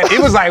 understand, it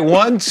was like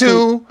 1,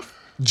 2,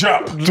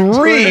 Jump.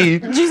 3.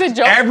 Jesus,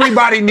 Joe.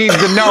 Everybody needs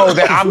to know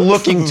that I'm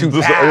looking to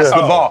pass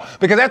Yeah. the ball.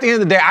 Because at the end of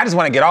the day, I just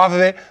want to get off of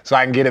it so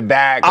I can get it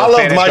back. I go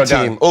loved finish, my go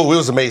team. dunk. Oh, it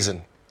was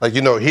amazing. Like,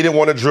 you know, he didn't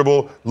want to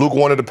dribble. Luke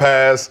wanted to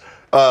pass.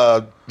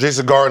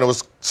 Jason Gardner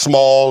was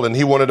small and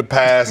he wanted to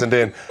pass. And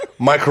then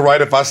Michael Wright,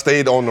 if I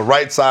stayed on the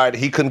right side,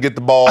 he couldn't get the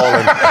ball.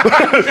 And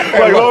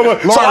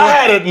so I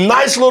had a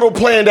nice little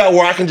plan out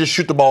where I can just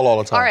shoot the ball all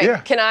the time. All right. Yeah.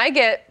 Can I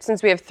get,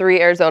 since we have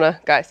 3 Arizona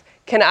guys,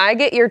 can I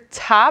get your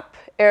top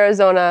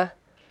Arizona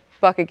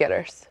bucket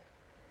getters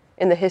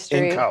in the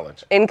history? In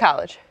college. In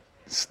college.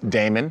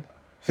 Damon.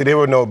 See, they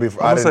would know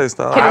before. I I'm gonna say didn't.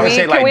 stop. I would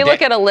say, Can like, we Da-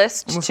 look at a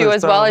list gonna too say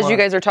as well as Stoudemire. you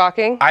guys are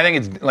talking? I think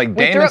it's like We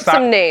Damon. threw up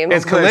some names.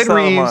 It's I'm gonna say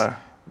Khalid Reeves.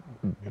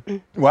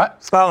 Stoudemire.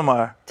 What?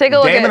 Stoudemire. Take a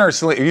look Damon at or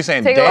Salim? Are you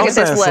saying take a look Damon? at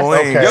this I'm list. saying Salim.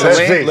 Okay, Yo, let's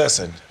Lane, see.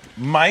 Listen,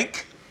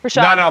 Mike.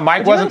 Rashad, No, Mike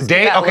would you wasn't. want to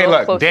speak that a Okay, little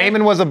look. closer?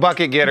 Damon was a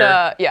bucket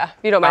getter. Yeah, if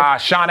you don't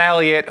mind. Sean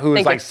Elliott, who is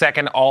Thank like you.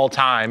 second all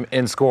time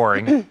in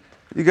scoring.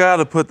 You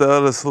gotta put the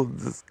other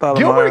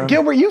Stoudemire.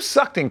 Gilbert, you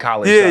sucked in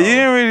college. Yeah, though. you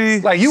didn't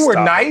really. Like you were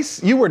Stop.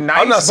 nice. You were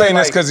nice. I'm not but, saying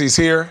this like, because he's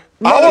here.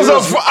 I was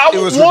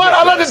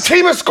led the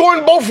team in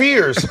scoring both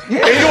years. And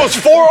it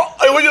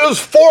was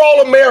four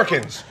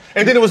All-Americans.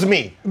 And then it was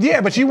me.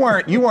 Yeah, but you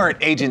weren't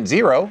Agent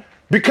Zero.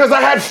 Because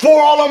I had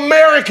 4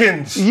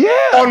 All-Americans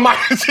on my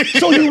team.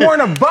 So you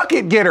weren't a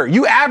bucket getter.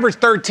 You averaged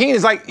 13.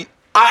 It's like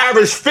I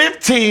averaged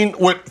 15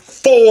 with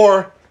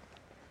 4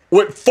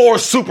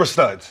 super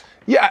studs.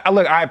 Yeah,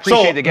 look, I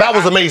appreciate it. That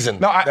was amazing.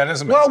 That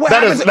is amazing. Well,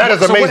 That is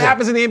amazing. So what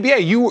happens in the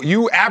NBA?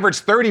 You averaged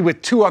 30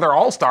 with 2 other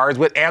All-Stars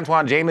with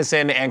Antoine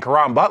Jamison and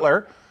Karan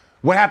Butler.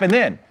 What happened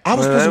then? I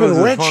was supposed to be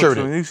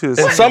redshirted.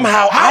 And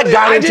somehow I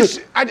got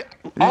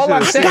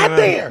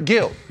there.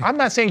 Gil, I'm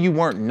not saying you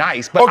weren't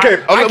nice, but okay,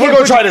 we're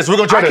gonna try this.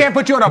 I can't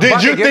put you on a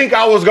bucket. Did you think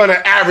I was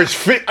gonna average?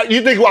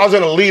 You think I was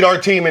gonna lead our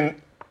team in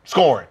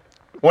scoring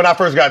when I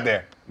first got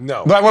there?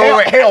 No. But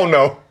wait. Hell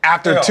no.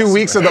 After 2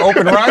 weeks of the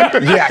open run,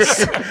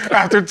 yes.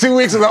 After 2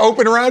 weeks of the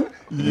open run,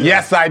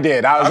 yes, I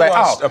did. I was I like,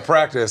 watched a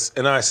practice,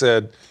 and I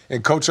said,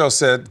 and Coach O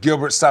said,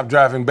 Gilbert, stop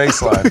driving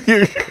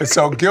baseline. And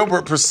so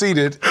Gilbert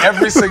proceeded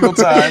every single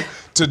time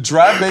to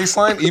drive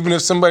baseline, even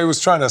if somebody was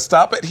trying to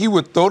stop it. He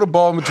would throw the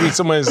ball in between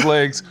somebody's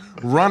legs,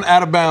 run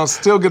out of bounds,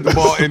 still get the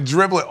ball, and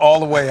dribble it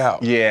all the way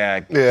out. Yeah.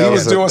 He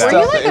was doing Were stuff. you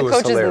like that a was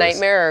coach's hilarious.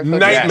 nightmare or a coach's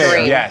Nightmare.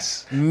 dream?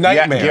 Yes.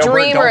 Nightmare. Yeah, Gilbert,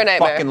 Dream or a don't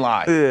nightmare? fucking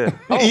lie.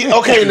 Yeah.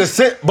 Okay, in the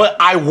sense, but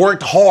I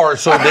worked hard,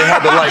 so they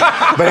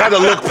had to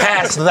look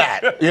past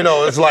that. You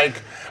know, it's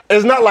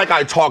not like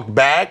I talked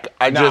back.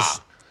 I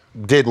just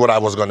did what I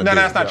was gonna do. No,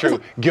 that's not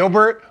true.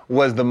 Gilbert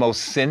was the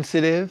most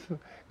sensitive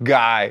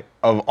guy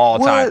of all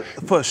time.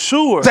 For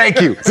sure.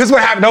 Thank you. This is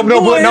what happened.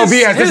 No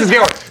BS. This is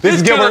Gilbert. This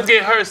is Gilbert.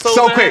 Get hurt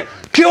so bad. quick.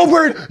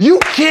 Gilbert, you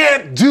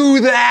can't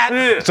do that.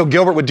 Yeah. So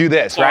Gilbert would do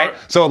this, right?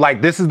 So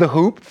like this is the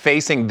hoop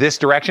facing this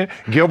direction.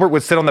 Gilbert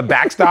would sit on the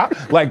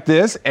backstop like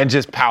this and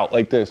just pout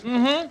like this.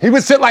 He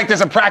would sit like this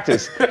in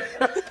practice.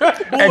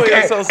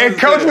 And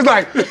coach was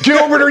like,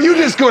 Gilbert, are you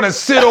just gonna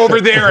sit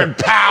over there and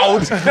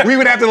pout? We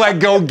would have to like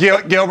go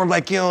Gilbert,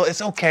 like, Gil,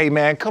 it's okay,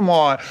 man, come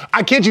on.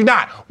 I kid you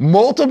not,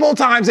 multiple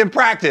times in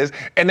practice,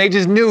 and they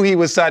just knew he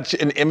was such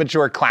an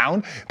immature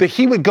clown that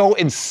he would go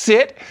and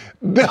sit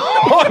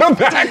on a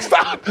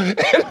backstop and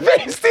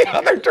face the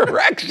other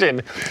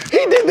direction. He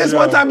did this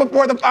one time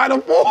before the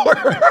Final Four.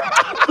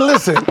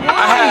 Listen,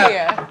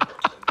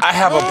 I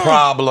have a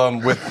problem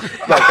with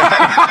like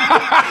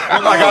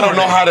I don't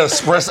know how to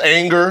express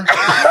anger,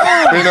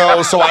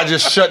 so I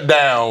just shut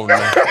down.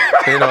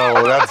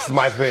 That's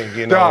my thing.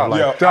 If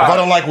I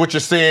don't like what you're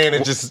saying,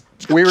 it just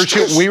we were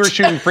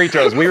shooting free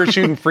throws. We were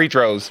shooting free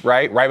throws,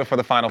 right before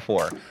the Final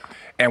Four.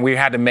 And we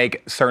had to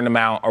make a certain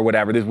amount or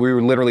whatever. We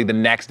were literally the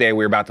next day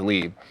we were about to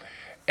leave.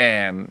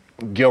 And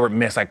Gilbert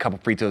missed like a couple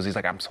free throws. He's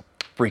like, I'm so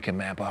freaking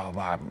mad, blah,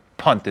 blah, blah.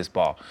 Punt this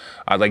ball.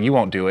 I was like, you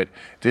won't do it.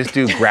 This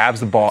dude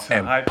grabs the ball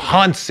and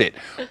punts it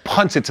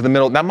to the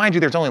middle. Now, mind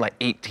you, there's only like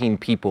 18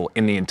 people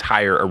in the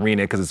entire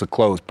arena because it's a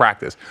closed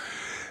practice.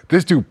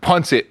 This dude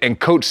punts it and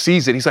coach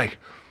sees it. He's like,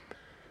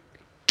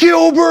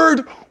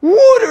 Gilbert,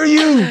 what are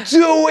you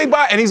doing?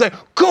 And he's like,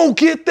 go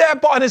get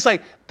that ball. And it's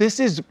like, this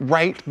is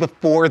right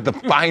before the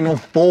Final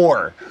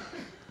Four.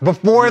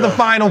 Before the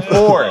Final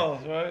Four.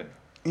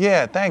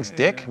 Yeah, thanks,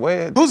 Dick.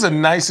 Who's the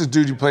nicest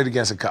dude you played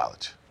against in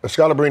college?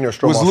 Scalabrini or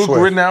Stromae Was Luke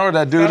Swift? Rittenauer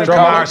that dude in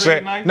college?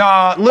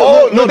 Nah,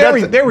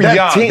 they were young.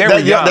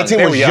 That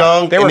team was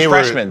young. They were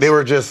freshmen.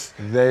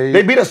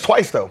 They beat us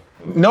twice though.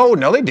 No,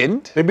 they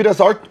didn't. They beat us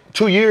our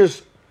 2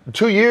 years.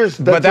 2 years.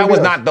 But that was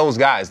not those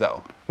guys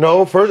though.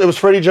 No, first it was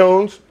Freddie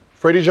Jones.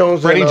 Freddie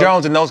Jones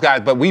and those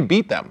guys, but we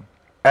beat them.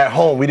 At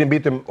home, we didn't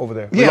beat them over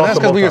there. Yeah, that's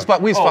because we was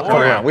fucking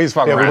around. We was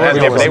fucking around.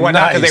 They were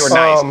not because they were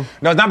nice.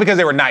 No, it's not because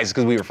they were nice. It's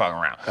because we were fucking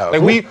around.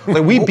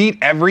 We beat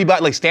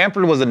everybody. Like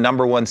Stanford was the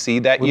 #1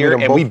 seed that year,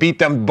 and we beat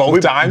them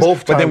both times.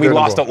 But then we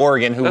lost to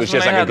Oregon, who was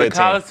just like a good team.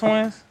 College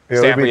twins.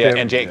 Stanford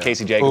and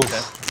Casey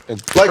Jacobson.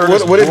 Like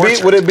would it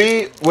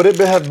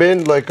have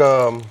been like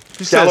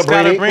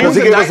Scalabrini? Because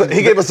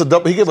he gave us a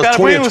double. He gave us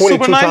 20 and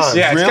 22 times.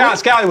 Yeah,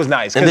 Scally was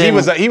nice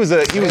because he was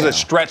a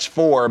stretch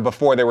 4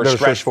 before they were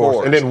stretch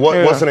 4s. And then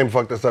what's the name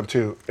fucked us up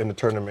too in the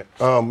tournament?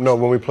 No,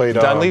 when we played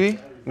Dunleavy?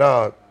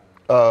 No.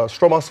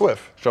 Stromae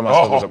Swift.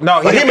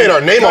 No, he made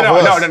our name off of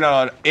us.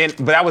 No.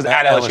 But that was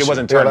at LSU. It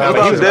wasn't tournament.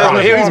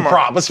 He was a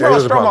prop. But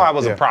Stromae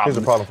was a prop. He was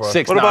a problem for us.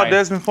 What about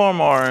Desmond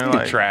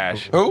Farmer?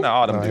 Trash. Who? No,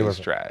 all them dudes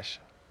trash.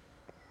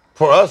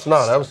 For us,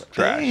 no, that was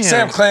trash.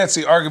 Sam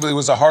Clancy arguably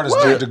was the hardest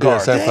dude to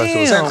guard.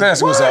 Sam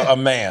Clancy was a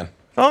man.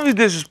 Don't be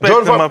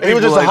disrespecting he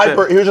was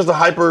just a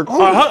hyper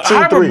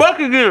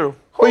bucket getter.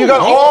 Well, you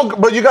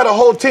got a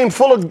whole team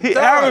full of. He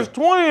averaged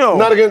 20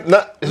 though.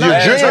 You're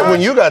junior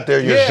when you got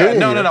there. You're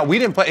junior. No. We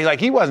didn't play. Like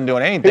he wasn't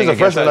doing anything. He was a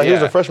freshman. He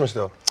was a freshman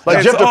still.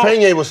 Like Jeff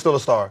DePayne was still a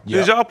star.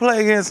 Did y'all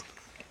play against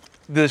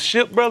the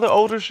Ship brother,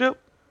 older Ship?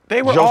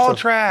 They were all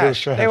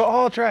trash. They were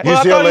all trash. Well,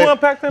 I thought you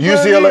unpacked them.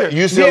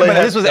 UCLA.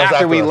 But this was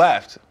after we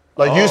left.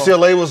 Like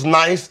UCLA was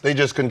nice, they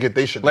just couldn't get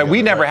their shit together. Like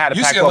we never had a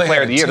Pac-12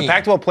 player of the year. team. The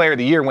Pac-12 player of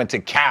the year went to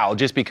Cal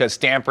just because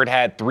Stanford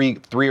had three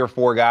or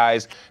four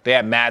guys. They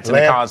had Madsen,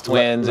 the Collins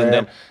twins, and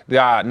then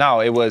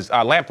it was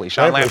Lampley,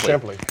 Sean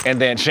Lampley, and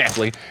then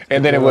Shamply,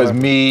 and then it was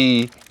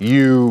me,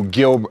 you,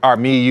 Gilbert,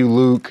 me, you,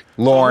 Luke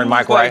Lauren,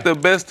 Michael. like the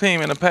best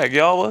team in the pack.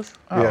 Y'all was?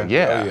 Oh,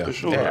 yeah. For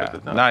sure. Yeah.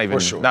 For Not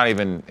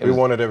even. We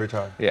won it every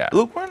time. Yeah.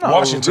 Luke Renau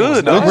Washington was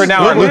was good. nice. Luke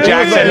Renau and Luke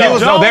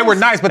Jackson. They were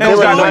nice, but those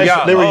guys were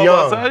young. They were Oh,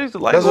 young. so I used to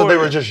like That's what they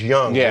Gordon. were just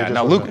young. Yeah,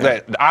 no, Luke.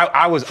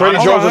 I was. Freddie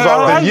honestly, Jones was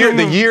already.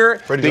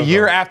 the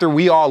year after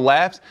we all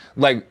left,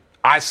 like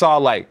I saw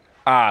like.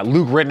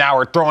 Luke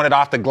Rittenauer throwing it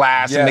off the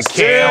glass and the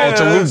kale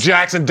to Luke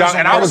Jackson dunk,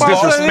 and I was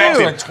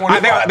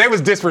disrespecting. They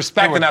was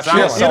disrespecting us.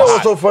 I was You know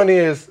what's so funny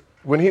is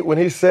when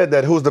he said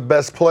that who's the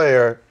best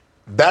player,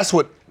 that's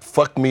what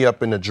fucked me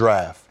up in the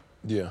draft.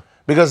 Yeah.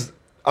 Because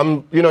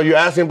you're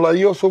asking like,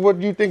 yo, so what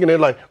are you thinking? They're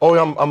like, oh,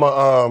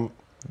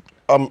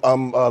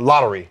 I'm a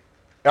lottery,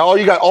 and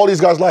all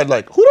these guys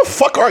like, who the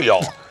fuck are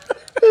y'all?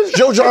 It's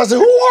Joe Johnson.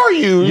 Who are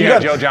you? Yeah,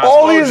 Joe Johnson.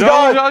 All these Joe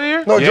guys. out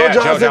here? No, Joe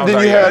Johnson.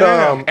 Then you had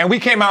and we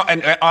came out,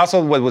 and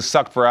also what was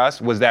sucked for us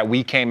was that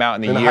we came out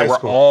in the year high where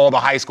school. all the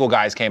high school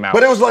guys came out.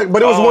 But it was one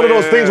of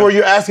those things where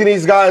you're asking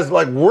these guys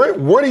like,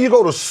 where do you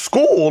go to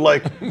school?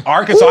 Like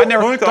Arkansas. I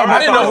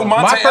didn't know who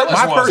Monte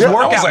Ellis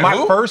was.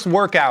 My first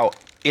workout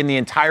in the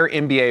entire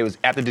NBA was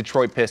at the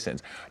Detroit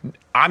Pistons.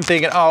 I'm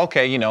thinking,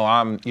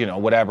 I'm,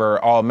 whatever,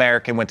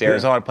 All-American, went to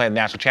Arizona, playing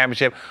the national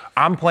championship.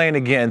 I'm playing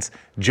against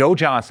Joe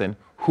Johnson,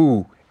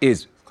 who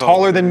is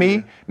taller than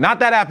me, not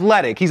that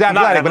athletic. He's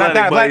athletic, but not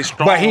that athletic.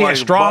 But he had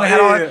strong head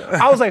on it.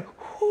 I was like,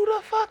 who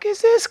the fuck is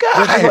this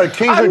guy? This is like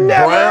Kendrick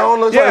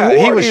Brown. Yeah,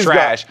 he was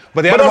trash.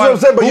 But that's what I'm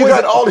saying. But you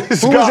got all these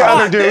guys. Who was the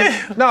other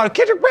dude? No,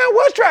 Kendrick Brown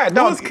was trash.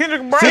 No, Who was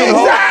Kendrick Brown?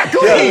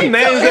 Exactly.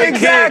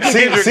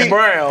 Kendrick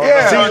Brown.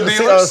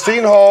 Yeah.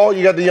 Seton Hall.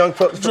 You got the young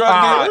folks.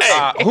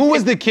 Who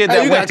was the kid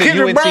that went to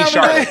UNC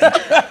Charlotte?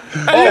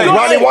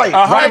 Rodney White.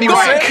 Rodney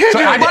White.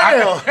 Kendrick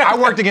Brown. I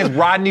worked against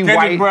Rodney Kendrick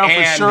White. Brown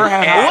for sure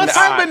had What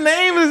type of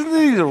name is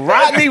this?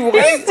 Rodney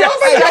White?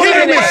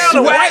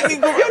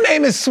 Your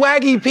name is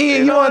Swaggy P,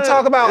 and you want to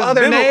talk about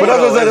other names? But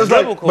that's what I'm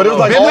saying. But it was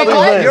like all these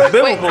names.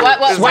 Wait,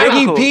 what?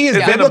 Swaggy P is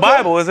It's in the biblical?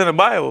 Bible. It's in the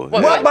Bible.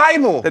 What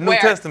Bible? The New Where?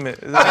 Testament.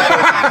 It's in the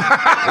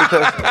New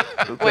Testament.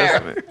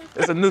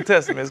 It's a New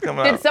Testament. It's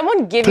coming Did out.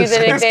 someone give you the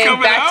nickname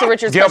coming back to out?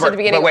 Richard's question at the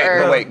beginning?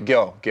 Wait,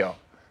 Gil.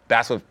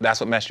 That's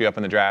what messed you up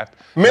in the draft.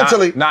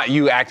 Mentally. Not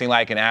you acting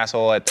like an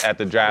asshole at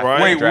the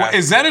draft. Wait, draft.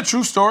 is that a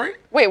true story?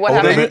 Wait, what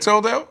That you happened?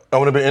 told out? I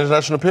want to be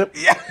international pimp.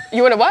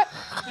 You want to what?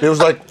 It was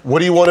like, what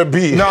do you want to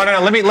be? No.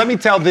 Let me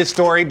tell this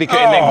story because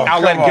and then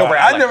I'll let come on. Gilbert.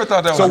 I never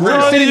thought that so was we're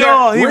real. sitting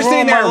Y'all, he there. We're sitting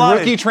ruined there. my life.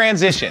 Rookie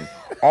transition.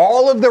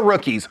 All of the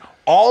rookies.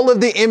 All of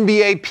the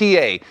NBA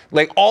PA,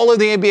 like all of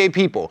the NBA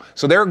people.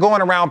 So they're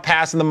going around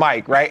passing the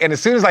mic, right? And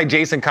as soon as like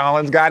Jason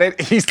Collins got it,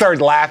 he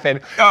started laughing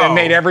and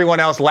made everyone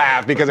else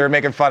laugh because they were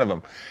making fun of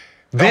him.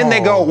 Then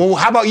they go, well,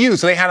 how about you?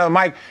 So they hand him a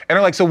mic and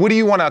they're like, so what do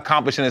you want to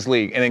accomplish in this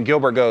league? And then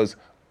Gilbert goes,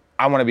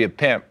 I want to be a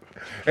pimp.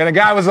 And the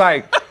guy was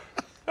like,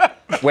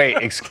 wait,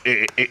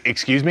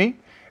 excuse me?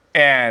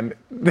 And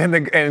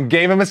then and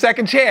gave him a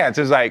second chance.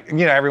 It was like,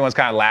 everyone's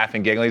kind of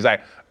laughing, giggling. He's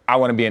like, I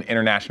want to be an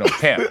international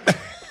pimp.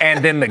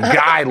 And then the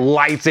guy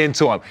lights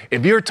into him.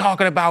 If you're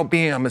talking about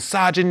being a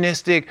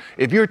misogynistic,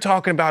 if you're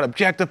talking about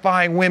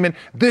objectifying women,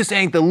 this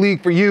ain't the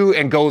league for you,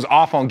 and goes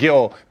off on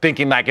Gil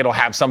thinking like it'll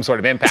have some sort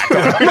of impact on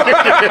him. So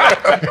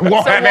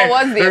what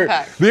was the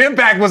impact? The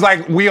impact was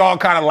like we all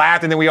kind of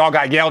laughed and then we all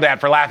got yelled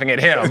at for laughing at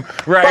him.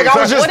 Right? Like, I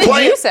was just What did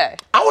playing. you say?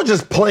 I was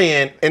just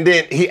playing, and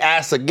then he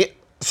asked again.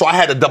 So I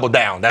had to double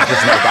down. That's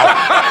just like,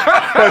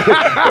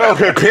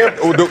 okay, pimp.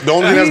 The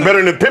only thing that's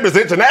better than pimp is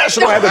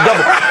international. I had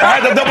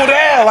to double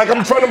down, like I'm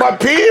in front of my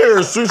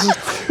peers.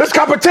 There's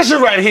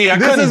competition right here. I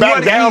couldn't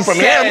back down from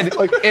him.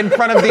 In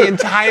front of the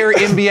entire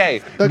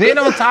NBA. Then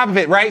on top of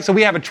it, right? So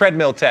we have a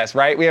treadmill test,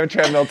 right? We have a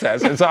treadmill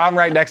test, and so I'm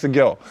right next to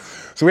Gil.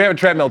 So we have a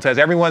treadmill test.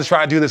 Everyone's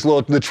trying to do this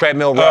the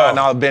treadmill run,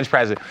 all the bench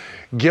presses.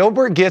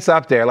 Gilbert gets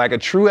up there like a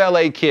true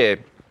LA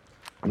kid.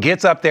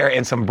 Gets up there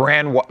in some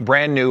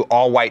brand new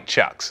all-white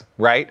Chucks,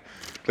 right?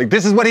 Like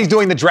this is what he's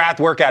doing the draft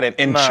workout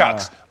in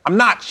Chucks. I'm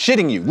not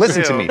shitting you.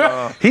 Listen to me.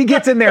 He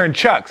gets in there in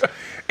Chucks,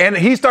 and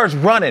he starts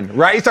running,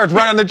 right? He starts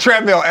running the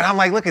treadmill, and I'm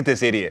like, look at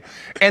this idiot.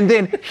 And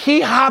then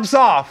he hops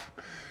off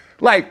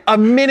like a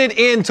minute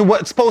into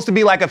what's supposed to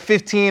be like a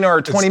 15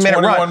 or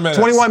 20-minute run.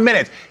 21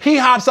 minutes. He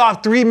hops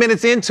off 3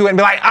 minutes into it and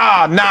be like,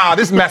 nah,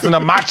 this is messing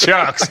up my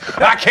Chucks.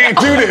 I can't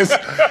do this.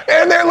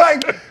 And they're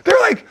like,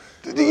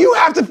 you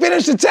have to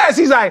finish the test.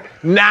 He's like,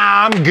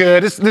 nah, I'm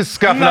good. This is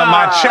scuffing up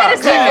my Chucks.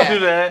 Do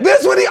that.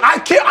 This what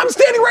I'm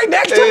standing right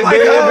next to him. Like,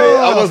 Baby,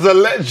 I was the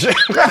legend.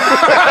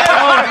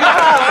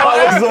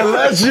 I was the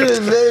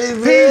legend, baby.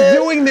 He's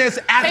doing this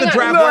at the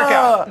draft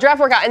workout. Draft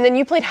workout. And then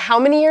you played how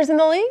many years in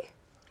the league?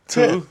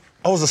 2.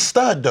 I was a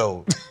stud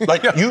though.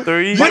 Like you,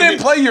 3. You didn't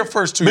play your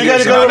first 2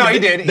 years. No, he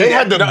did. They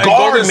had to No, in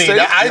guard Golden me.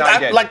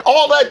 State? Like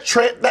all that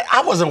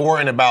I wasn't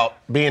worrying about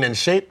being in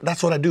shape.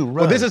 That's what I do. Run.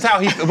 Well, this is how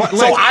he.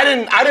 So I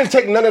didn't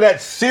take none of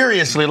that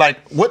seriously. Like,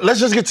 let's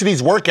just get to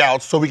these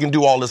workouts so we can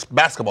do all this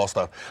basketball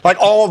stuff. Like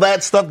all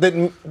that stuff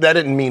didn't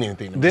mean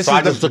anything to me. This so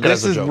I just took it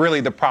as a is joke. really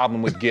the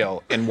problem with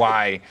Gil and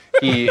why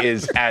he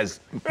is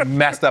as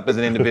messed up as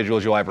an individual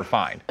as you'll ever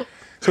find.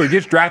 So he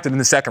gets drafted in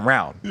the second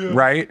round,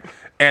 right?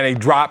 and he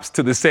drops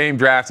to the same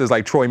drafts as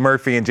like Troy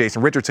Murphy and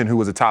Jason Richardson, who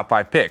was a top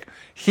 5 pick.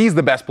 He's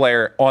the best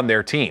player on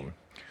their team.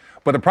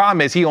 But the problem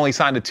is he only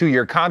signed a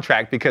 2-year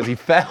contract because he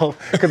fell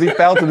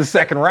to the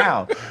second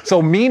round. So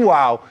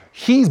meanwhile,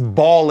 he's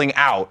balling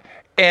out.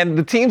 And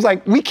the team's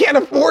like, we can't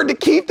afford to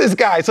keep this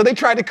guy. So they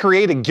tried to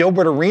create a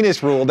Gilbert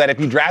Arenas rule that if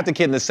you draft a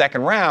kid in the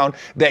second round,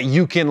 that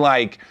you can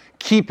like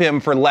keep him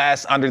for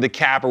less under the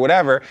cap or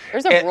whatever.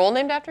 There's a rule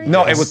named after you?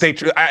 No, it was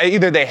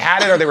either they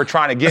had it or they were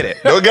trying to get it.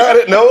 No, got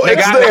it. No, They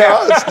it's got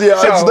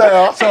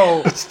there.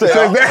 It's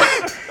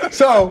there.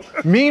 So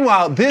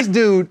meanwhile, this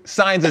dude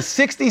signs a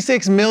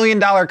 $66 million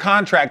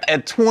contract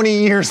at 20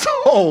 years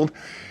old.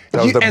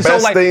 That was the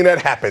best thing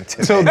that happened to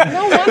me.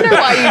 No wonder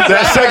why you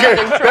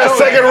That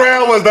second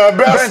round was the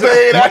best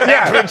thing that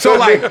happened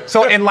to me.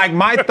 So in like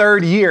my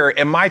third year,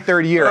 I'm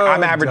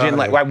averaging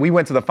like we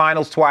went to the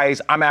finals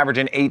twice. I'm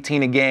averaging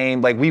 18 a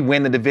game. Like we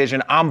win the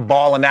division. I'm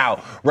balling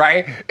out,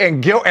 right?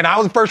 And I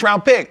was a first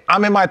round pick.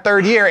 I'm in my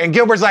third year, and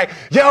Gilbert's like,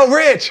 "Yo,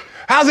 Rich,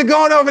 how's it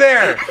going over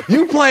there?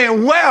 You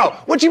playing well?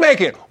 What you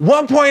making?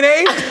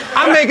 1.8?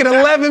 I'm making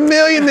 11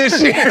 million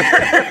this year."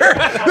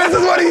 This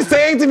is what he's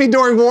saying to me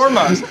during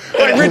warm-ups.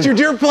 Like, Richard,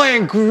 you're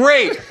playing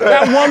great.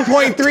 That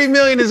 1.3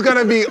 million is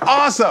gonna be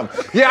awesome.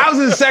 Yeah, I was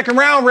in the second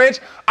round, Rich.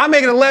 I'm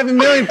making 11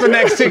 million for the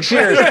next 6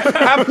 years.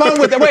 Have fun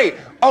with it. Wait,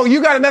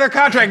 you got another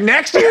contract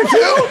next year too?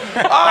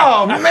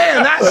 Oh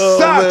man, that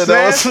sucks,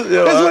 man.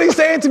 That's what he's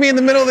saying to me in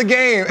the middle of the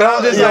game. And I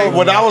was just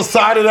when I was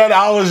signing that,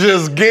 I was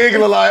just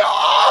giggling like,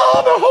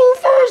 oh, the whole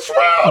first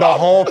round. The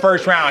whole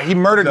first round. He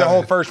murdered the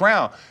whole first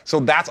round. So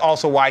that's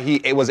also why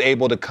he was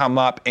able to come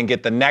up and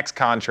get the next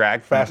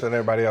contract. Faster than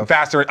everybody else.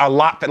 Faster, a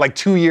lot, like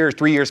 2 years,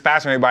 3 years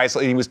faster than everybody else. So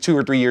he was 2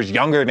 or 3 years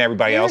younger than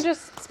everybody else. You were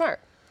just smart.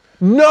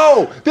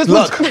 No,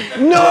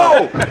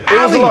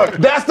 Allie, luck.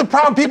 that's the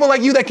problem. People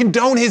like you that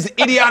condone his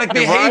idiotic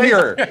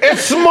behavior.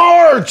 It's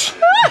smart.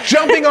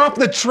 Jumping off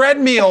the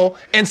treadmill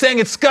and saying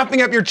it's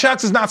scuffing up your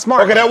chucks is not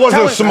smart. Okay, that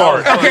wasn't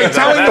smart. Okay,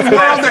 telling the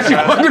world that you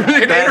want to be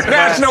an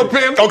international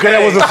pimp. Okay,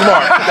 that wasn't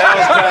smart.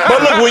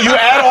 But look, when you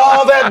add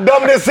all that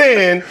dumbness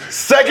in,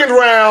 second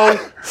round,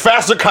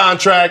 faster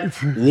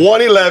contract,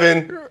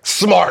 111,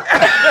 smart.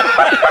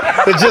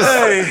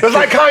 It's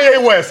like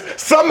Kanye West.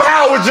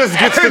 Somehow it just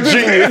gets the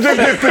genius.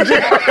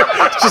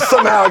 Just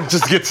somehow it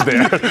just gets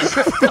there.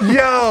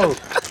 Yo,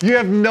 you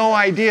have no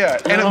idea.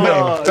 And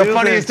the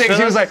funniest thing,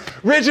 she was like,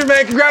 "Richard,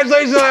 man,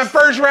 congratulations on that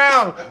first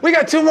round. We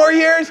got 2 more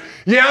years?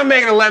 Yeah, I'm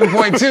making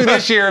 11.2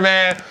 this year,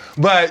 man.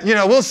 But,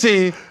 we'll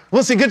see.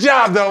 We'll see. Good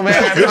job, though,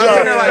 man." Good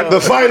job. Like,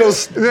 the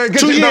finals, 2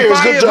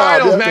 years, good job.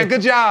 Finals, man.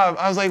 Good job.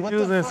 I was like, what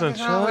the fuck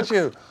is wrong with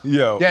you?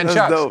 Yo. Yeah, and That's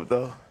Chucks. dope,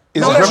 though.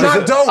 No, that's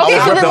not dope. Okay,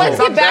 so then dope. let's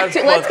get back That's to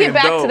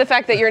fucking to the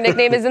fact that your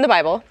nickname is in the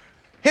Bible.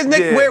 His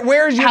nickname, Yeah.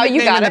 where's your How you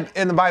nickname got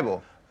in the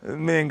Bible?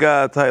 Me and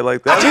God tight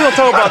like that. We're gonna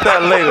talk about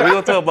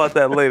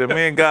that later.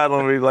 Me and God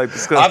don't really like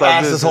discuss I've our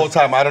asked business. this whole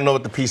time. I don't know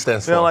what the P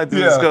stands We don't for. like to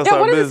discuss Yeah, our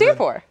what does it business. stand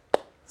for?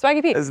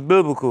 Swaggy P. It's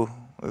biblical.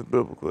 It's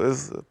biblical.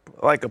 It's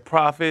like a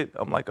prophet.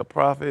 I'm like a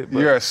prophet. But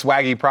You're a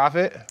swaggy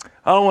prophet?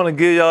 I don't want to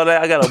give y'all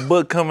that. I got a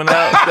book coming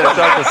out that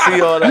y'all can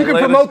see all that You can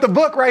later. promote the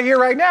book right here,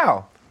 right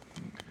now.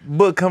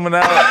 Book coming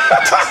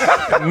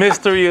out.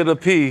 Mystery of the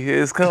P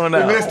is coming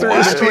out. Mystery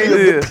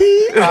of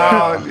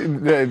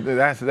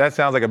the That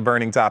sounds like a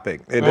burning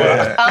topic.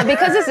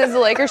 Because this is the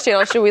Lakers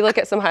channel, should we look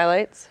at some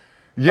highlights?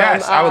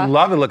 Yes, I would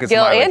love to look at some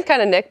Gil highlights. and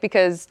kind of Nick,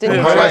 because did you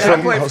Some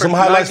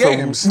highlights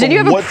from did you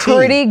have a what team?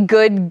 pretty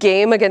good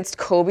game against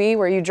Kobe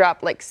where you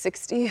dropped like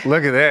 60?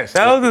 Look at this.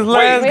 That was his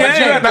last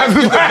game. That was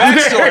his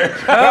last game.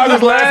 That was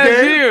his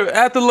last year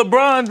after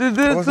LeBron did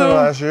this Was too. that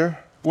last year?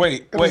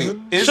 Wait.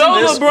 Isn't Show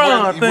this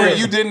LeBron where thing.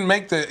 you didn't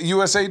make the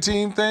USA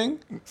team thing?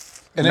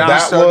 And then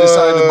That you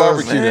decided to was-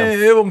 barbecue them.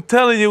 Man, I'm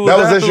telling you, it was That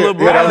was after this year. LeBron.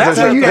 Yeah, that was That's this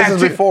what year. you This had.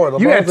 is before. You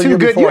LeBron had was the two year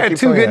good. before. You had Keep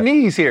 2 playing good that.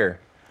 knees here.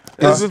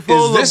 This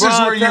before This is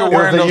LeBron where you're turned-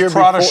 wearing the those year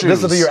Prada before. shoes.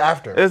 This is the year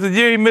after. It's the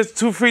year he missed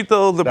 2 free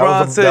throws.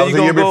 LeBron that said was you the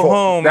gonna year go before.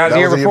 home. That was the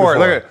year was the year before.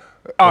 before. Look at.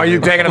 Oh, you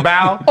taking a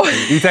bow?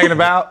 You taking a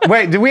bow?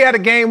 Wait, did we have a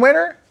game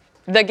winner?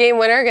 The game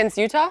winner against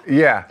Utah?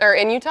 Yeah. Or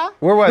in Utah?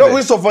 Where was No, it?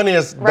 what's so funny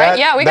is Right,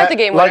 yeah, we got the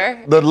game winner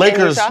Like the in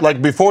Lakers, Utah.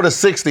 like before the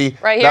 60,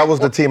 Right here? that was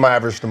the team I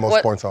averaged the most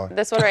What- points on.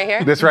 This one right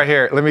here? This right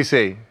here. Let me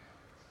see.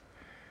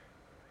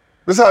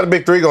 This is how the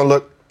big three gonna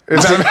look.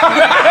 Watch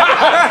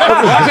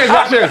this.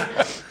 Watch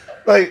this.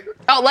 Like,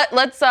 Oh,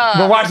 let's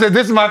But watch this.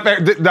 This is my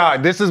favorite.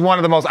 Dog, this is one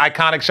of the most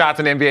iconic shots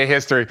in NBA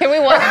history. can we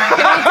take it one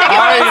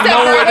I step already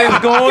know where further? this is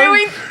going. Can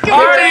we I take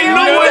already it know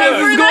one where step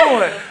this is further?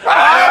 going.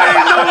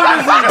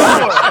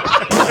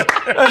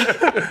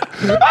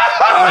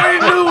 I already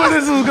knew where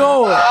this was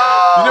going.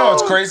 You know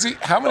what's crazy?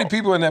 How many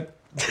people in that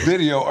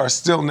video are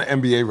still in the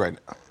NBA right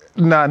now?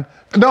 None.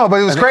 No,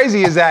 but it was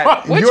crazy is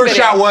that Which your video?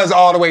 shot was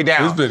all the way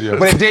down. Which video?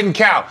 But it didn't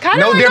count. Kinda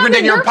No like different on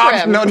than the your Nerf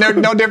pops.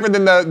 rim. No different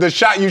than the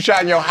shot you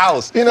shot in your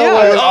house. you know Yeah.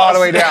 It was what? all the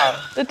way down.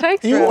 The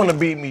Tykes You room. want to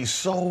beat me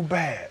so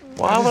bad.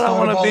 Why would I thought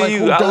want to about, be like, you?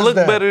 who I does look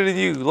that? better than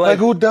you. Like,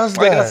 who does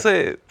Like I that?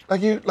 said,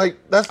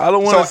 That's. I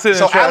don't want to sit in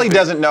So traffic. Allie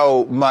doesn't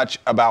know much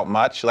about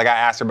much. Like I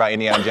asked her about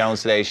Indiana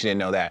Jones today, she didn't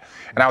know that.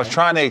 And I was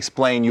trying to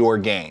explain your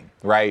game,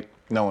 right?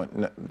 No one,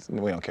 no,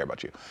 we don't care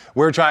about you.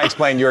 We're trying to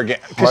explain your game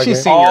because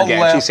she's seen All your game.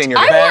 left. She's seen your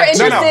I'm game. more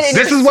interested in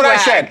This your is what I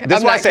swag. said. This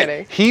is I'm what I not said.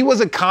 kidding. He was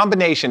a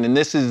combination, and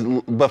this is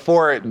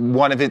before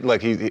one of his.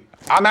 Look,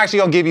 I'm actually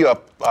gonna give you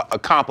a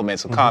compliment.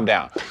 So calm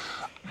down.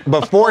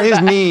 Before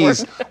his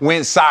knees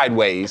went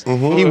sideways,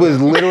 he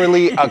was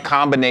literally a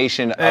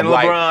combination And of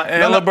LeBron,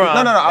 and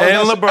LeBron.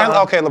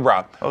 LeBron. Okay,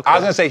 LeBron. Okay. I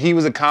was gonna say he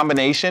was a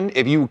combination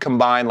if you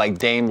combine like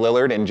Dame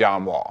Lillard and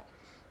John Wall.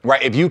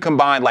 Right, if you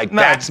combine like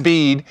that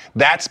speed,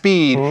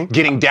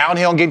 getting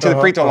downhill and getting to the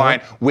free throw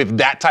line with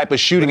that type of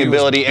shooting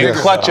ability and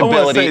clutch I wanna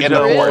ability say in the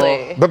John court.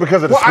 Really? But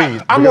because of the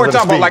speed. I'm more Because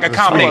of talking the about like a speed.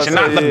 combination,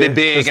 not the Yeah.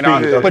 big The and all,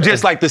 speed, but okay.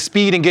 just like the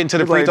speed and getting to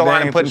the free Like throw line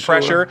Dame and putting for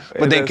sure. pressure,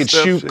 but And then that could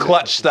Steph shoot shit.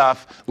 clutch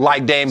stuff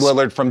like Dame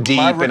Lillard from deep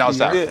My and all rookie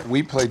stuff. year,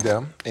 we played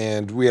them,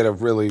 and we had a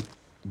really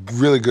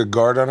good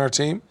guard on our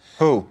team.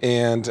 Who?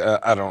 And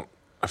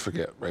I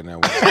forget right now.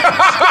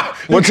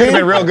 What team?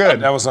 Been real good.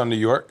 That was on New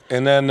York.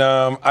 And then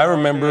I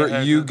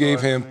remember you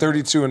gave him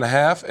 32 and a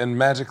half, and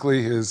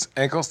magically his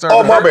ankle started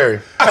Oh, to hurt. Marbury.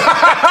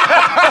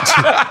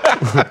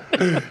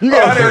 You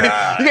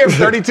gave him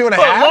 32 and a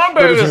half.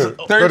 Marbury was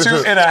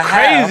 32 and a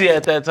half. crazy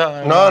at that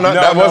time. No,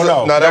 that wasn't.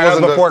 no. No, that That was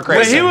wasn't before the- When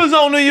crazy. he was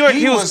on New York,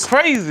 he was was-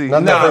 crazy.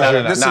 Not that first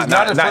year. This is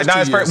not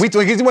his first 2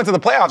 his years. he went to the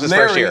playoffs his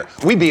first Larry- year.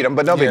 We beat him,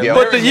 but no big Yeah, deal.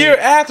 But the year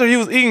after, he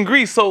was eating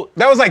grease. So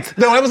that was like So,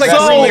 3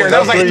 years. That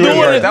was like he's 3 doing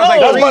years. it- That was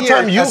like no. That's by the 3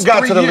 time years. you That's got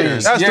 3 to the years.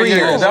 league. That was Yeah, 3 yeah,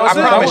 years. That was, I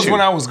that promise was you.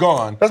 when I was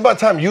gone. That's by the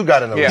time you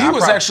got in the league. Yeah. He I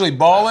was promise. actually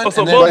balling,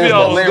 so and both then of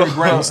y'all the was Larry go-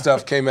 Brown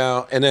stuff came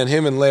out, and then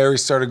him and Larry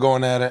started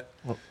going at it.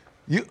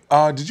 You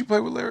did you play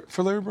with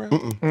Larry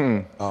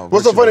Brown? Oh,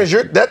 What's so Richard funny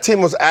is that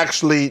team was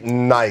actually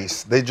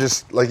nice. They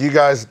just like you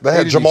guys. They had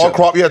Hated Jamal each other.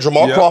 Crawford. Yeah,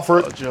 Jamal Yeah.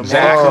 Crawford.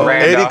 Zach Randolph.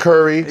 Eddie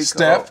Curry.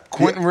 Steph,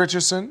 Quentin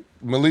Richardson,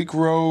 Malik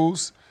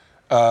Rose.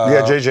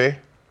 Yeah, JJ.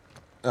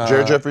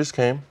 Jared Jeffries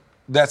came.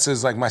 That's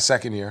my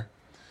second year,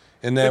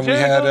 and then we Jerry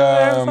had go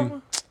there or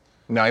something?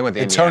 No, he went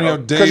to Antonio Indiana.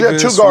 Because Davis. you had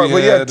two guards. we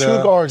Well, you had two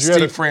guards. You had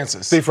Steve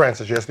Francis. Steve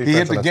Francis. Yeah, Steve He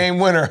hit Francis. the game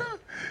winner.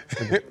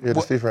 You had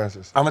the Steve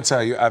Francis. I'm gonna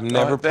tell you, I've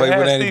never They played had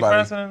with Steve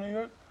anybody Francis in New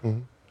York?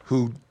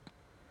 who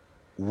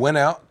went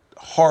out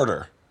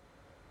harder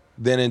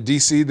than in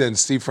DC than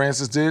Steve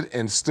Francis did,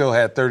 and still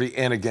had 30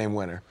 and a game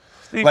winner.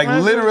 Steve Like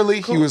Francis? literally,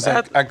 he Cool. was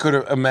like, I could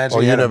have imagined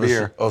Oh, he you had a never.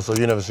 beer. So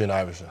you never seen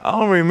Iverson. I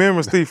don't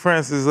remember Steve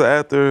Francis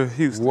after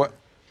Houston. What?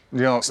 You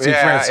know, Steve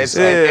Francis.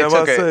 Yeah, It I'm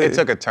about to say.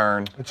 took a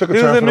turn. It took a He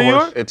was turn in for the New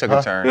worse. York? It took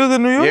a turn. He was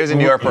in New York? He was in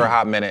New York for a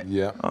hot minute.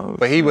 Yeah.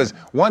 But he was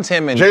once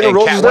him and Jalen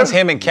Rose Cat, was once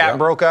there? him and Cat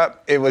broke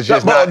up. It was Yeah,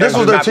 just but not. this it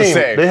was their not the team.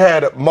 same. They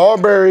had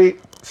Marbury,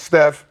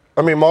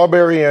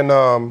 Marbury and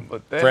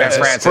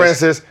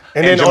Francis,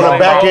 and then on Jamal the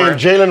back end, Crawford.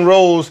 Jalen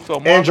Rose So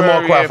and Jamal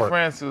Marbury and Crawford.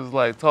 Francis was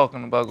like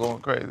talking about going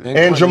crazy.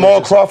 And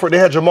Jamal Crawford. They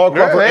had Jamal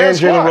Crawford they had and a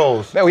squad. Jalen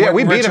Rose. Yeah,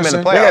 we beat him in the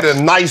Richardson. They had playoffs.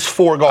 a nice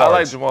four I guards.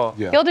 like Jamal.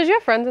 Yeah. Gil, did you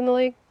have friends in the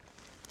league?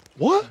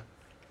 What?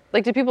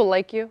 Like, did people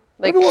like you?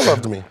 Like, Everyone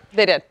loved me.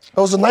 they did.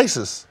 I was the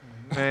nicest.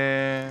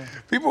 Man.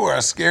 People were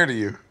scared of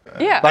you.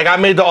 Yeah. Like I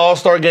made the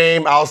All-Star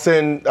game. I'll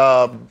send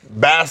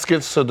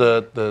baskets to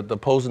the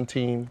opposing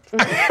team.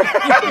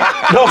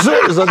 No,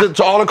 serious. I did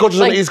to all the coaches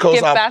on Like the East Coast.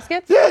 gift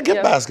baskets? Yeah, gift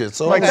Yeah. baskets.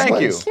 So Like, it was thank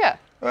nice. you. yeah.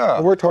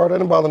 I worked hard. I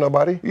didn't bother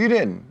nobody You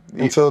didn't.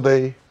 You until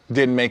they.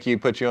 didn't make you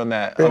put you on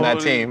that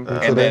team,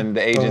 and then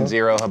the Agent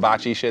Zero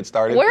hibachi shit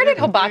started. Where did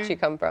hibachi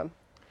come from?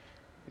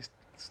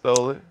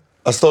 Stole it.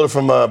 I stole it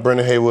from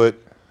Brendan Haywood.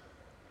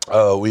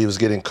 We was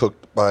getting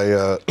cooked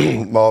by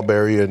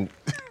Marbury and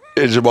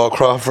Jamal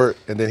Crawford,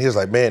 and then he was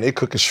like, "Man, they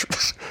cooking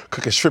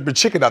shrimp and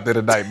chicken out there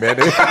tonight, man."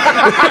 They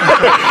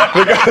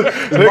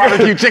got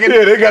barbecue chicken?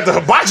 Yeah, they got the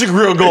hibachi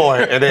grill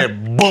going, and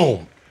then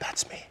boom,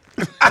 that's me.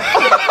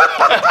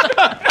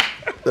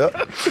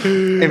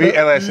 If you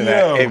listen,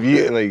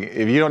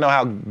 if you don't know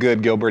how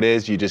good Gilbert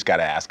is, you just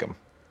gotta ask him.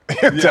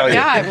 He'll tell you.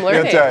 Yeah, I'm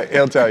learning.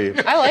 He'll tell you.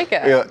 I like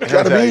it. He'll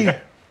Gotta tell be. you.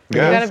 You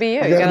gotta be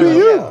you. You gotta be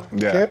you.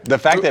 Yeah. The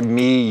fact that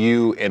me,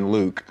 you, and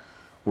Luke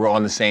were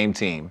on the same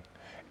team,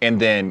 and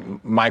then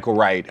Michael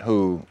Wright,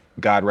 who,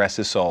 God rest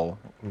his soul,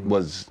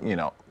 was,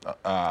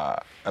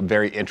 a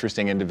very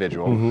interesting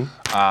individual,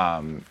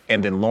 and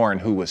then Lauren,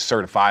 who was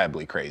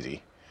certifiably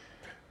crazy.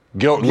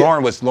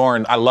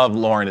 Lauren. I love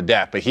Lauren to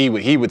death, but he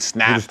would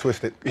snap. He was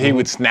twisted. He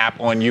would snap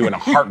on you in a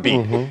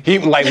heartbeat.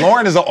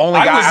 Lauren is the only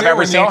guy I was I've there ever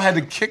when seen. y'all had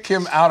to kick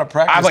him out of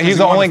practice. He's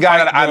the only guy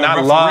that I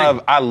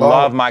love. I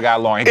love my guy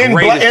Lauren. In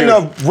Greatest dude.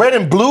 the red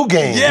and blue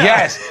game. Yeah.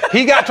 Yes,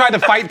 he tried to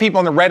fight people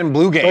in the red and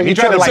blue game. Like, he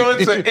tried to So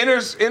it's an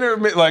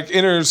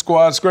inter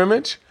squad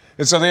scrimmage,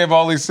 and so they have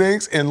all these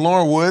things. And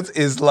Lauren Woods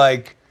is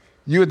like,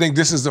 you would think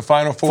this is the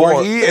Final Four.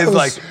 Four. He It is was-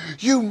 like,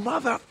 you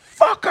motherfucker.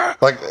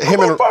 Like him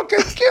I'm and- gonna fucking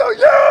kill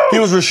you. He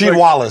was Rasheed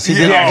Wallace. He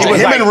did. he Him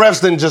was and like-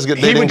 refs didn't just get.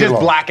 he They would didn't get just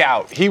along. black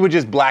out. He would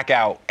just black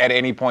out at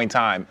any point in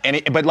time.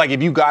 But like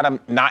if you got him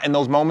not in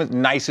those moments,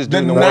 nicest dude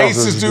The in the world.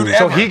 nicest dude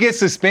So ever. he gets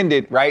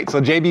suspended, right?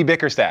 So JB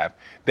Bickerstaff,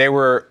 they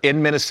were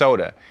in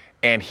Minnesota,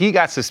 and he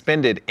got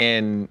suspended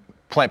in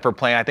playing,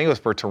 I think it was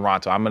for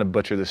Toronto. I'm gonna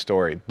butcher the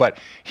story. But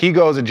he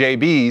goes to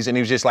JB's and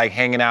he was just like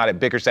hanging out at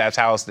Bickerstaff's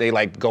house. They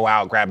like go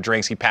out, grab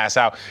drinks, he pass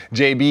out.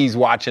 JB's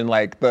watching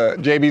like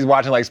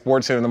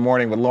Sports Center in the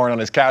morning with Lauren on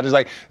his couch. He's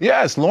like,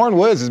 yes, Lauren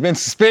Woods has been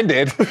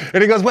suspended.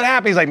 And he goes, what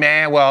happened? He's like,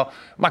 man, well,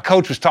 my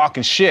coach was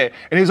talking shit.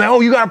 And he's like,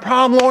 oh, you got a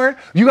problem, Lauren?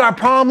 You got a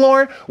problem,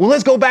 Lauren? Well,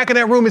 let's go back in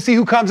that room and see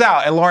who comes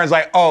out. And Lauren's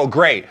like, oh,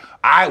 great.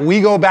 We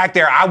go back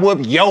there, I whoop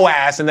your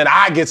ass, and then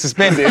I get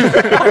suspended.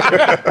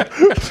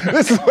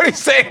 This is what he's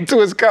saying to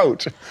his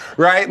coach,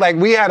 right? Like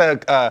we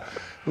had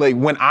like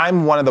when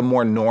I'm one of the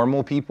more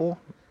normal people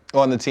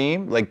on the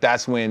team, like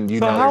that's when you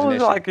know there's an issue.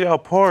 So how was like y'all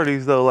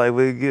parties though? Like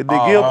the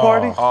Gil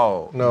party?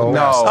 No.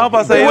 I was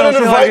about to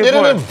say, they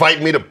didn't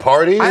invite me to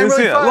parties.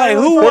 Like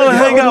who want to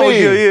hang out with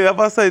Gil? Yeah, I'm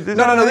about to say.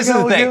 No, this is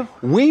the thing.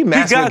 We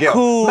messed with Gil.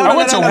 Cool. I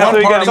went to one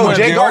party with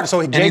Gil.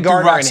 So Jay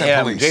Gardner and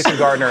him, Jason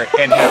Gardner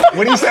and him.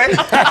 What do you say?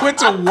 I went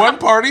to one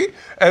party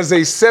as a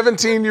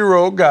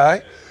 17-year-old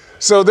guy.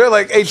 So they're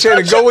like, hey,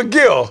 Channing, go with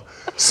Gil.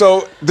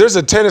 So there's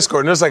a tennis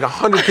court and there's like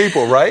 100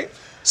 people, right?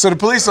 So the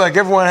police are like,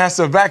 everyone has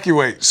to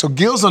evacuate. So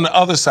Gil's on the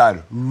other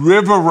side,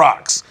 river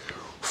rocks.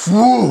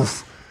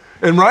 Woof.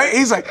 And right,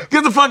 he's like,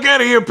 get the fuck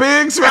out of here,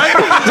 pigs, right?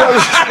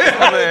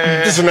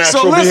 This is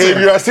natural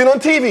behavior I seen on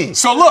TV.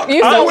 So look,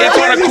 You saw it's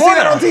on the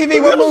corner. On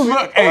TV, what movie?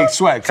 Look, hey,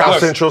 Swag. South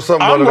look, Central,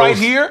 something I'm one of right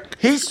those. here.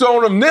 He's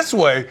throwing them this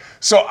way.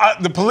 So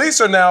the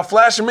police are now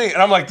flashing me,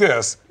 and I'm like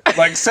this.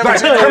 Like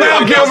 17. Come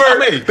out,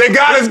 Gilbert. They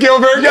got us,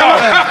 Gilbert.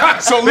 Yo.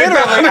 So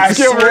literally, I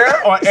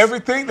swear on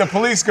everything, the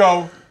police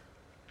go,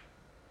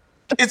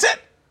 it's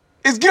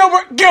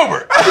Gilbert.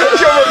 Gilbert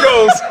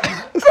goes,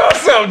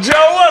 what's up,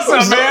 Joe? What's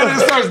up, man? And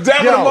starts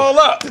dabbing them all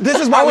up. This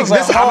is why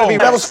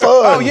That was fun.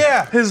 Oh,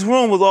 yeah. His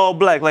room was all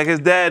black. Like his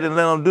dad didn't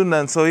let him do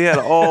nothing, so he had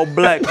an all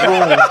black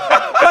room.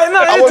 Like,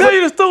 no, I didn't tell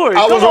you the story.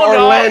 I was an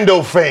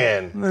Orlando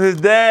fan. His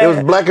dad. It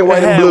was black and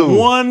white and had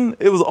blue.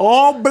 It was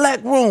all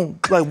black room,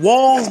 like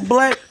walls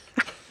black.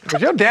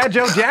 Was your dad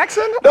Joe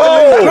Jackson?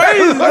 No,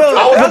 Crazy, bro.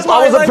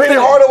 I was a Penny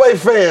Hardaway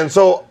fan,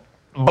 so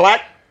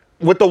black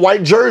with the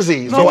white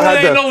jersey. No, so I it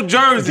had ain't no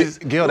jerseys.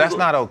 Gil, that's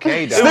not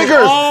okay, though. was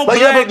Sneakers. all Like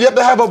black you have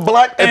to have a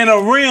black and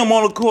a rim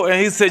on the court. And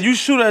he said, you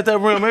shoot at that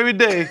rim every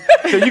day,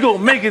 so you gonna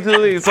make it to the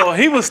league. So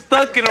he was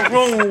stuck in a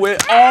room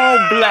with all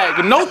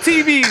black, no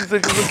TVs as a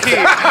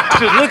kid,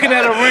 just looking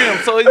at a rim.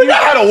 So I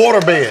had a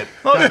waterbed.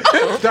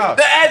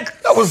 At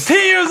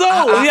 10 years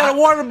old, he had a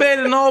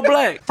waterbed and all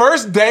black.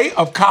 First day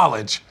of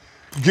college,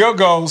 Gil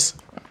goes,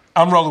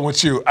 I'm rolling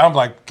with you. I'm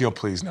like, Gil,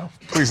 please no.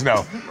 Please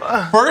no.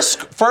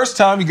 First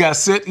time you gotta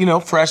sit,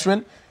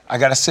 freshman, I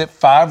gotta sit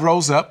 5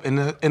 rows up in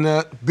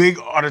a big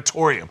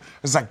auditorium.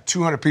 There's like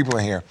 200 people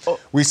in here.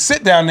 We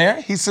sit down there,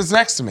 he sits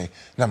next to me.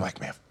 And I'm like,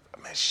 man,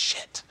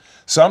 shit.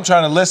 So I'm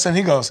trying to listen.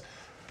 He goes,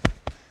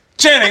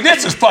 Channing,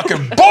 this is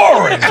fucking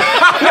boring.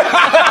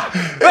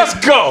 Let's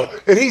go.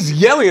 And he's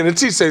yelling at the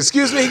teacher, say,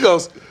 excuse me? He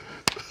goes,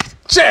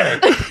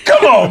 Channing,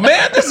 come on,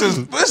 man. This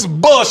is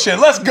bullshit.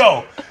 Let's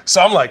go.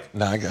 So I'm like,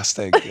 nah, I gotta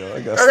stay, Gil.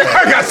 I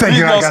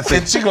gotta stay.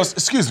 And she goes,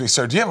 excuse me,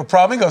 sir, do you have a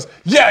problem? He goes,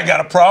 yeah, I got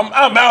a problem.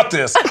 I'm out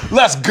this.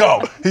 Let's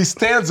go. He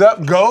stands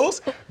up,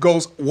 goes,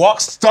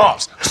 walks,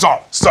 stomps,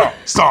 stomp, stomp,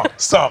 stomp,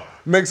 stomp.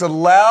 Makes a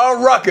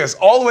loud ruckus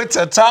all the way to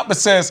the top and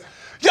says,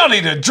 y'all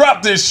need to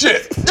drop this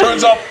shit.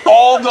 Turns off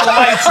all the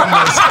lights in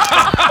this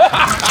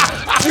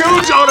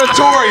huge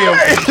auditorium.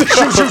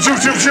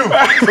 Shoot.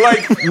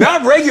 Like,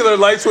 not regular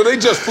lights where they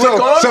just flick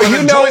on, so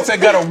you know joints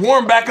that gotta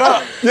warm back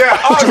up. Yeah.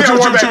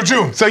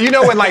 So you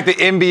know when like the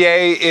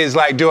NBA is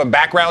like doing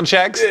background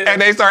checks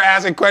and they start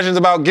asking questions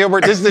about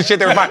Gilbert, this is the shit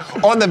they were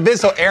finding. On the vid,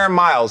 so Aaron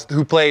Miles,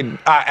 who played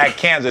at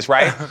Kansas,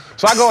 right?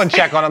 So I go and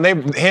check on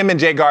him. Him and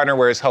Jay Gardner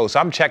were his hosts. So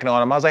I'm checking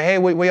on him. I was like, hey,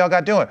 what y'all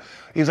got doing?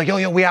 He was like,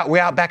 yo, we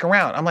out back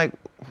around. I'm like,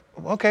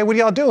 okay, what are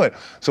y'all doing?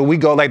 So we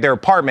go like their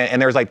apartment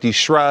and there's like these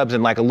shrubs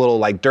and like a little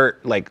like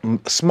dirt, like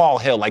small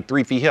hill, like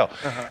 3 feet hill.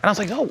 And I was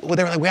like, oh, well,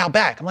 they were like, we out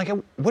back. I'm like, hey,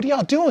 what are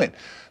y'all doing?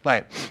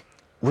 Like,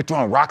 we're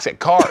throwing rocks at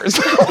cars.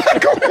 I'm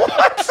like, what?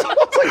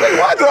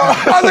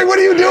 I was like, what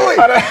are you doing?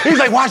 He's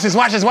like, watch this.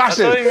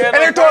 And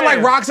they're throwing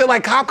like rocks at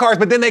like cop cars,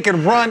 but then they could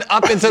run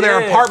up into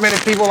their apartment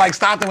if people like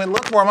stopped them and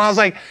looked for them. I was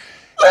like,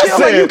 this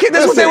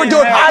is what they were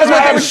doing. I didn't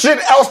have shit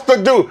else to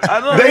do.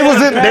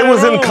 They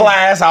was in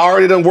class. I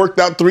already done worked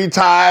out 3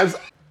 times.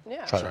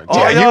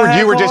 Yeah,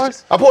 you were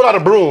just. I pulled out a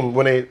broom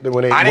when they.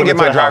 I didn't get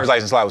my driver's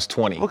license until I was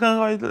 20. What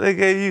kind of car they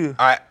gave you?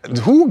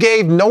 Who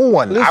gave no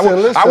one? I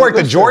worked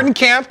the Jordan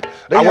camp.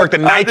 I worked the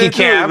Nike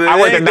camp. I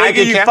worked the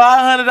Nike camp.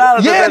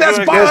 $500. Yeah, that's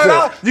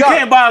 $500. You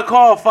can't buy a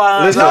car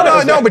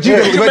 $500. No, but you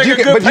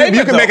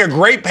can make a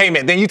great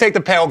payment. Then you take the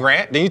Pell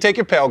Grant. Then you take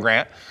your Pell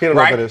Grant.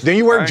 Right. Then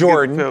you work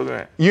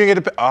Jordan. You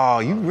get the. Oh,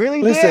 you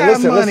really?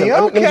 Listen. Money.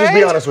 Okay. Let me just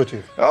be honest with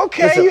you.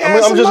 Okay.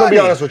 I'm just gonna be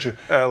honest with you.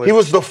 He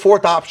was the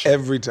 4th option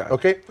every time.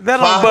 Okay.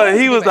 But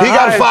he was the He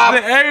got highest.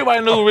 5.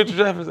 Everybody knew Richard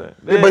Jefferson.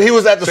 But he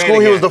was at the school.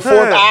 He was the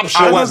fourth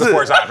option. I was the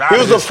fourth option. He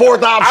was the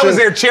fourth option. I was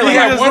there chilling. He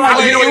had one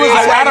play. It was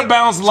an out of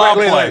bounds lob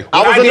play.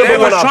 I was the They number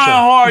was one trying option.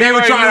 hard. They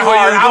were trying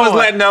hard. I was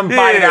letting them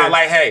fight it Yeah. out.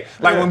 Like, hey,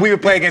 like when we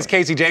would play against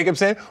Casey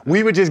Jacobson,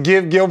 we would just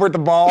give Gilbert the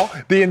ball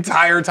the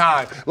entire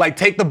time. Like,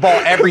 take the ball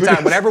every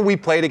time. Whenever we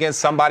played against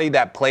somebody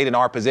that played in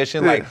our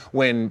position, like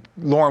when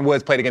Lauren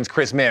Woods played against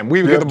Chris Mim,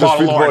 we would give the ball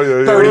to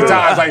Lauren 30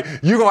 times. Like,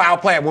 you gonna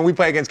outplay him. When we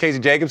play against Casey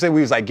Jacobson,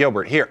 we was like,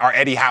 Gilbert, here, our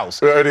Eddie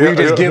House. We would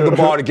just give the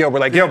ball to Gilbert.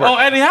 Like, Gilbert. Oh,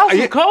 Eddie House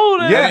was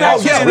cold. Yeah,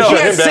 we he shut had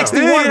him down.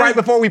 61 right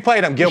before we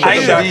played him. Gilbert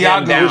Ida shut him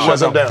Diago down.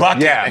 was a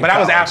bucket. Yeah, but that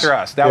was after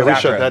us. That Yeah, was we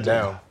after shut us. that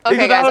down.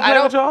 Okay, guys, I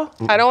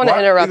don't want to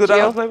interrupt Play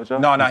you. with y'all?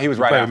 No, he was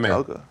right Play after. with me.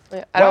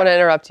 Okay. I don't want to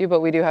interrupt you, but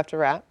we do have to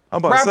wrap. I'm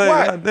about Rap to say,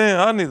 what? God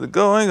damn, I need to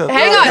go. I ain't gonna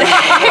Hang on,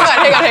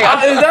 hang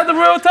on. Is that the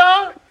real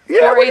time?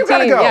 Yeah, where you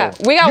gotta 4:18, go? yeah.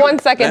 We got 1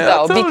 second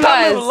though, I told you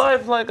I live a because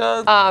life like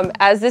us.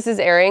 as this is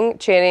airing,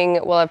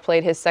 Channing will have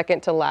played his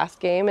second to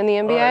last game in the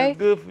NBA. Alright,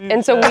 good for you,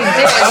 And so we Channing.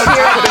 did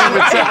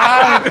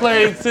I haven't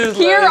played since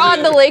here last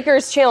on the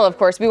Lakers channel, of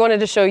course, we wanted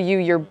to show you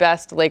your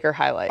best Laker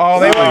highlights. Oh,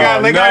 they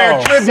got your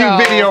no. tribute So-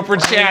 video for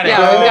Channing.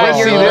 Yeah, we got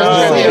your See little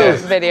this?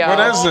 tribute video What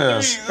is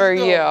this? for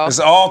you. It's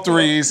all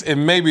threes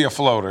and maybe a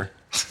floater.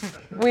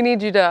 We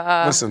need you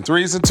to Listen,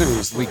 threes and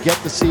twos. We get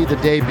to see the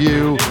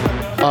debut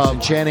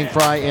of Channing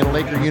Frye in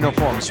Laker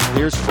uniforms.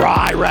 Here's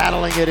Frye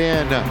rattling it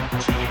in.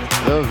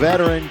 The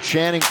veteran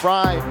Channing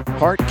Frye.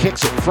 Hart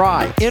kicks it.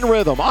 Frye in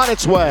rhythm, on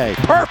its way.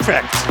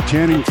 Perfect.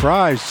 Channing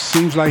Frye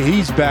seems like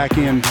he's back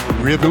in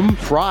rhythm.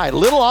 Frye,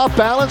 little off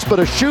balance, but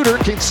a shooter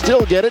can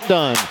still get it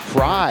done.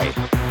 Frye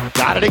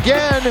got it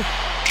again.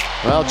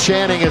 Well,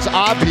 Channing is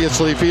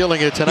obviously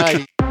feeling it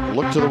tonight.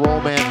 Look to the roll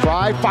man.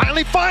 Frye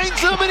finally finds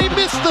him, and he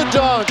missed the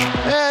dunk.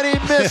 And he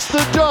missed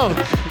the dunk.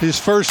 His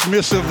first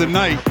miss of the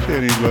night,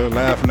 and he's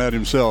laughing at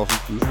himself.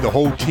 The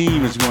whole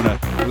team is going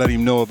to let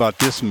him know about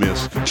this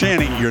miss.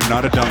 Channing, you're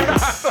not a dunker.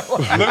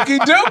 Looky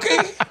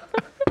dookie.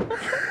 The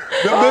big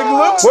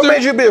What lookster.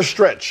 made you be a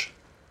stretch?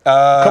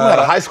 Coming out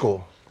of high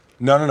school.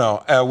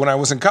 No. When I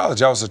was in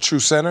college, I was a true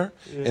center.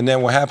 And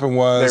then what happened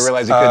was They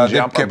realized you couldn't they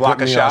jump or kept block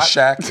putting a me on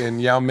shot? Shaq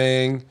and Yao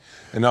Ming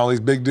and all these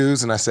big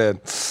dudes. And I said,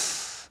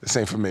 this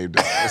ain't for me,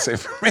 dog. This ain't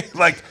for me.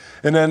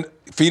 And then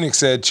Phoenix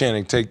said,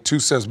 Channing, take 2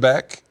 steps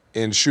back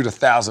and shoot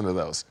 1,000 of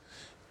those.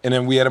 And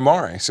then we had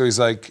Amari. So he's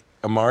like,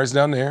 Amari's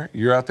down there,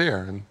 you're out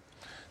there. And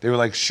they were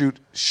like, shoot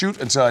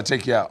until I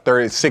take you out.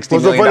 $60 What's so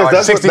million, funny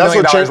is $60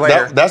 million changed,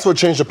 later. that's what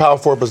changed the power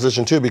forward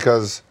position too,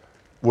 because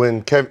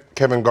when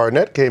Kevin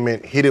Garnett came in,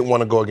 he didn't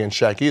want to go against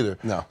Shaq either.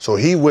 No. So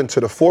he went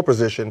to the 4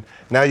 position.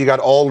 Now you got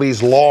all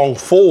these long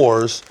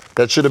 4s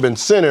that should have been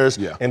centers,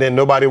 and then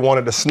nobody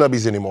wanted the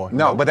snubbies anymore.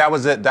 No, but that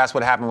was it. That's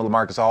what happened with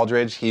LaMarcus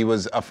Aldridge. He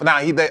was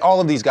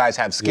all of these guys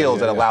have skills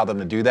that allow them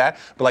to do that.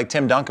 But like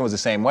Tim Duncan was the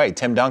same way.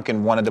 Tim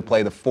Duncan wanted to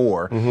play the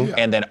 4,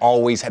 and then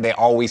they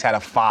always had a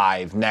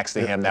 5 next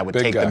to him that would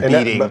Big take guy. the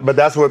And beating. but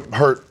that's what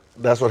hurt.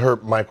 That's what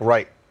hurt Mike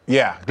Wright.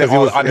 Yeah, Because he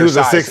was a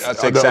undersized,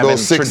 6'7",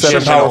 those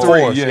 6'7" power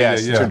forwards. Yeah.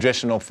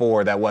 Traditional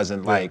 4 that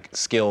wasn't like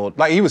skilled.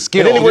 Like he was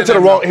skilled. And then he went to the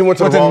wrong. He went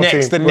to the wrong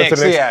Knicks. team. The Went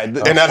to Knicks, yeah.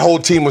 And that whole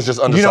team was just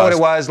undersized. You know what it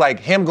was? Like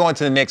him going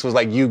to the Knicks was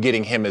like you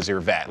getting him as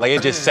your vet. Like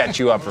it just set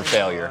you up for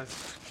failure.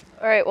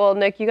 All right, well,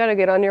 Nick, you got to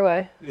get on your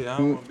way. Yeah, I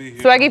don't want to be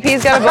here. Swaggy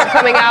P's got a book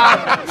coming out.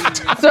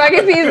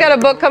 Swaggy P's got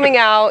a book coming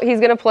out. He's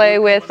going to play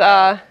with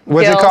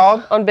What's it Gil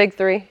called? on Big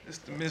 3. It's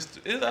the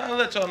Mr. I'll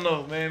let y'all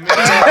know, man.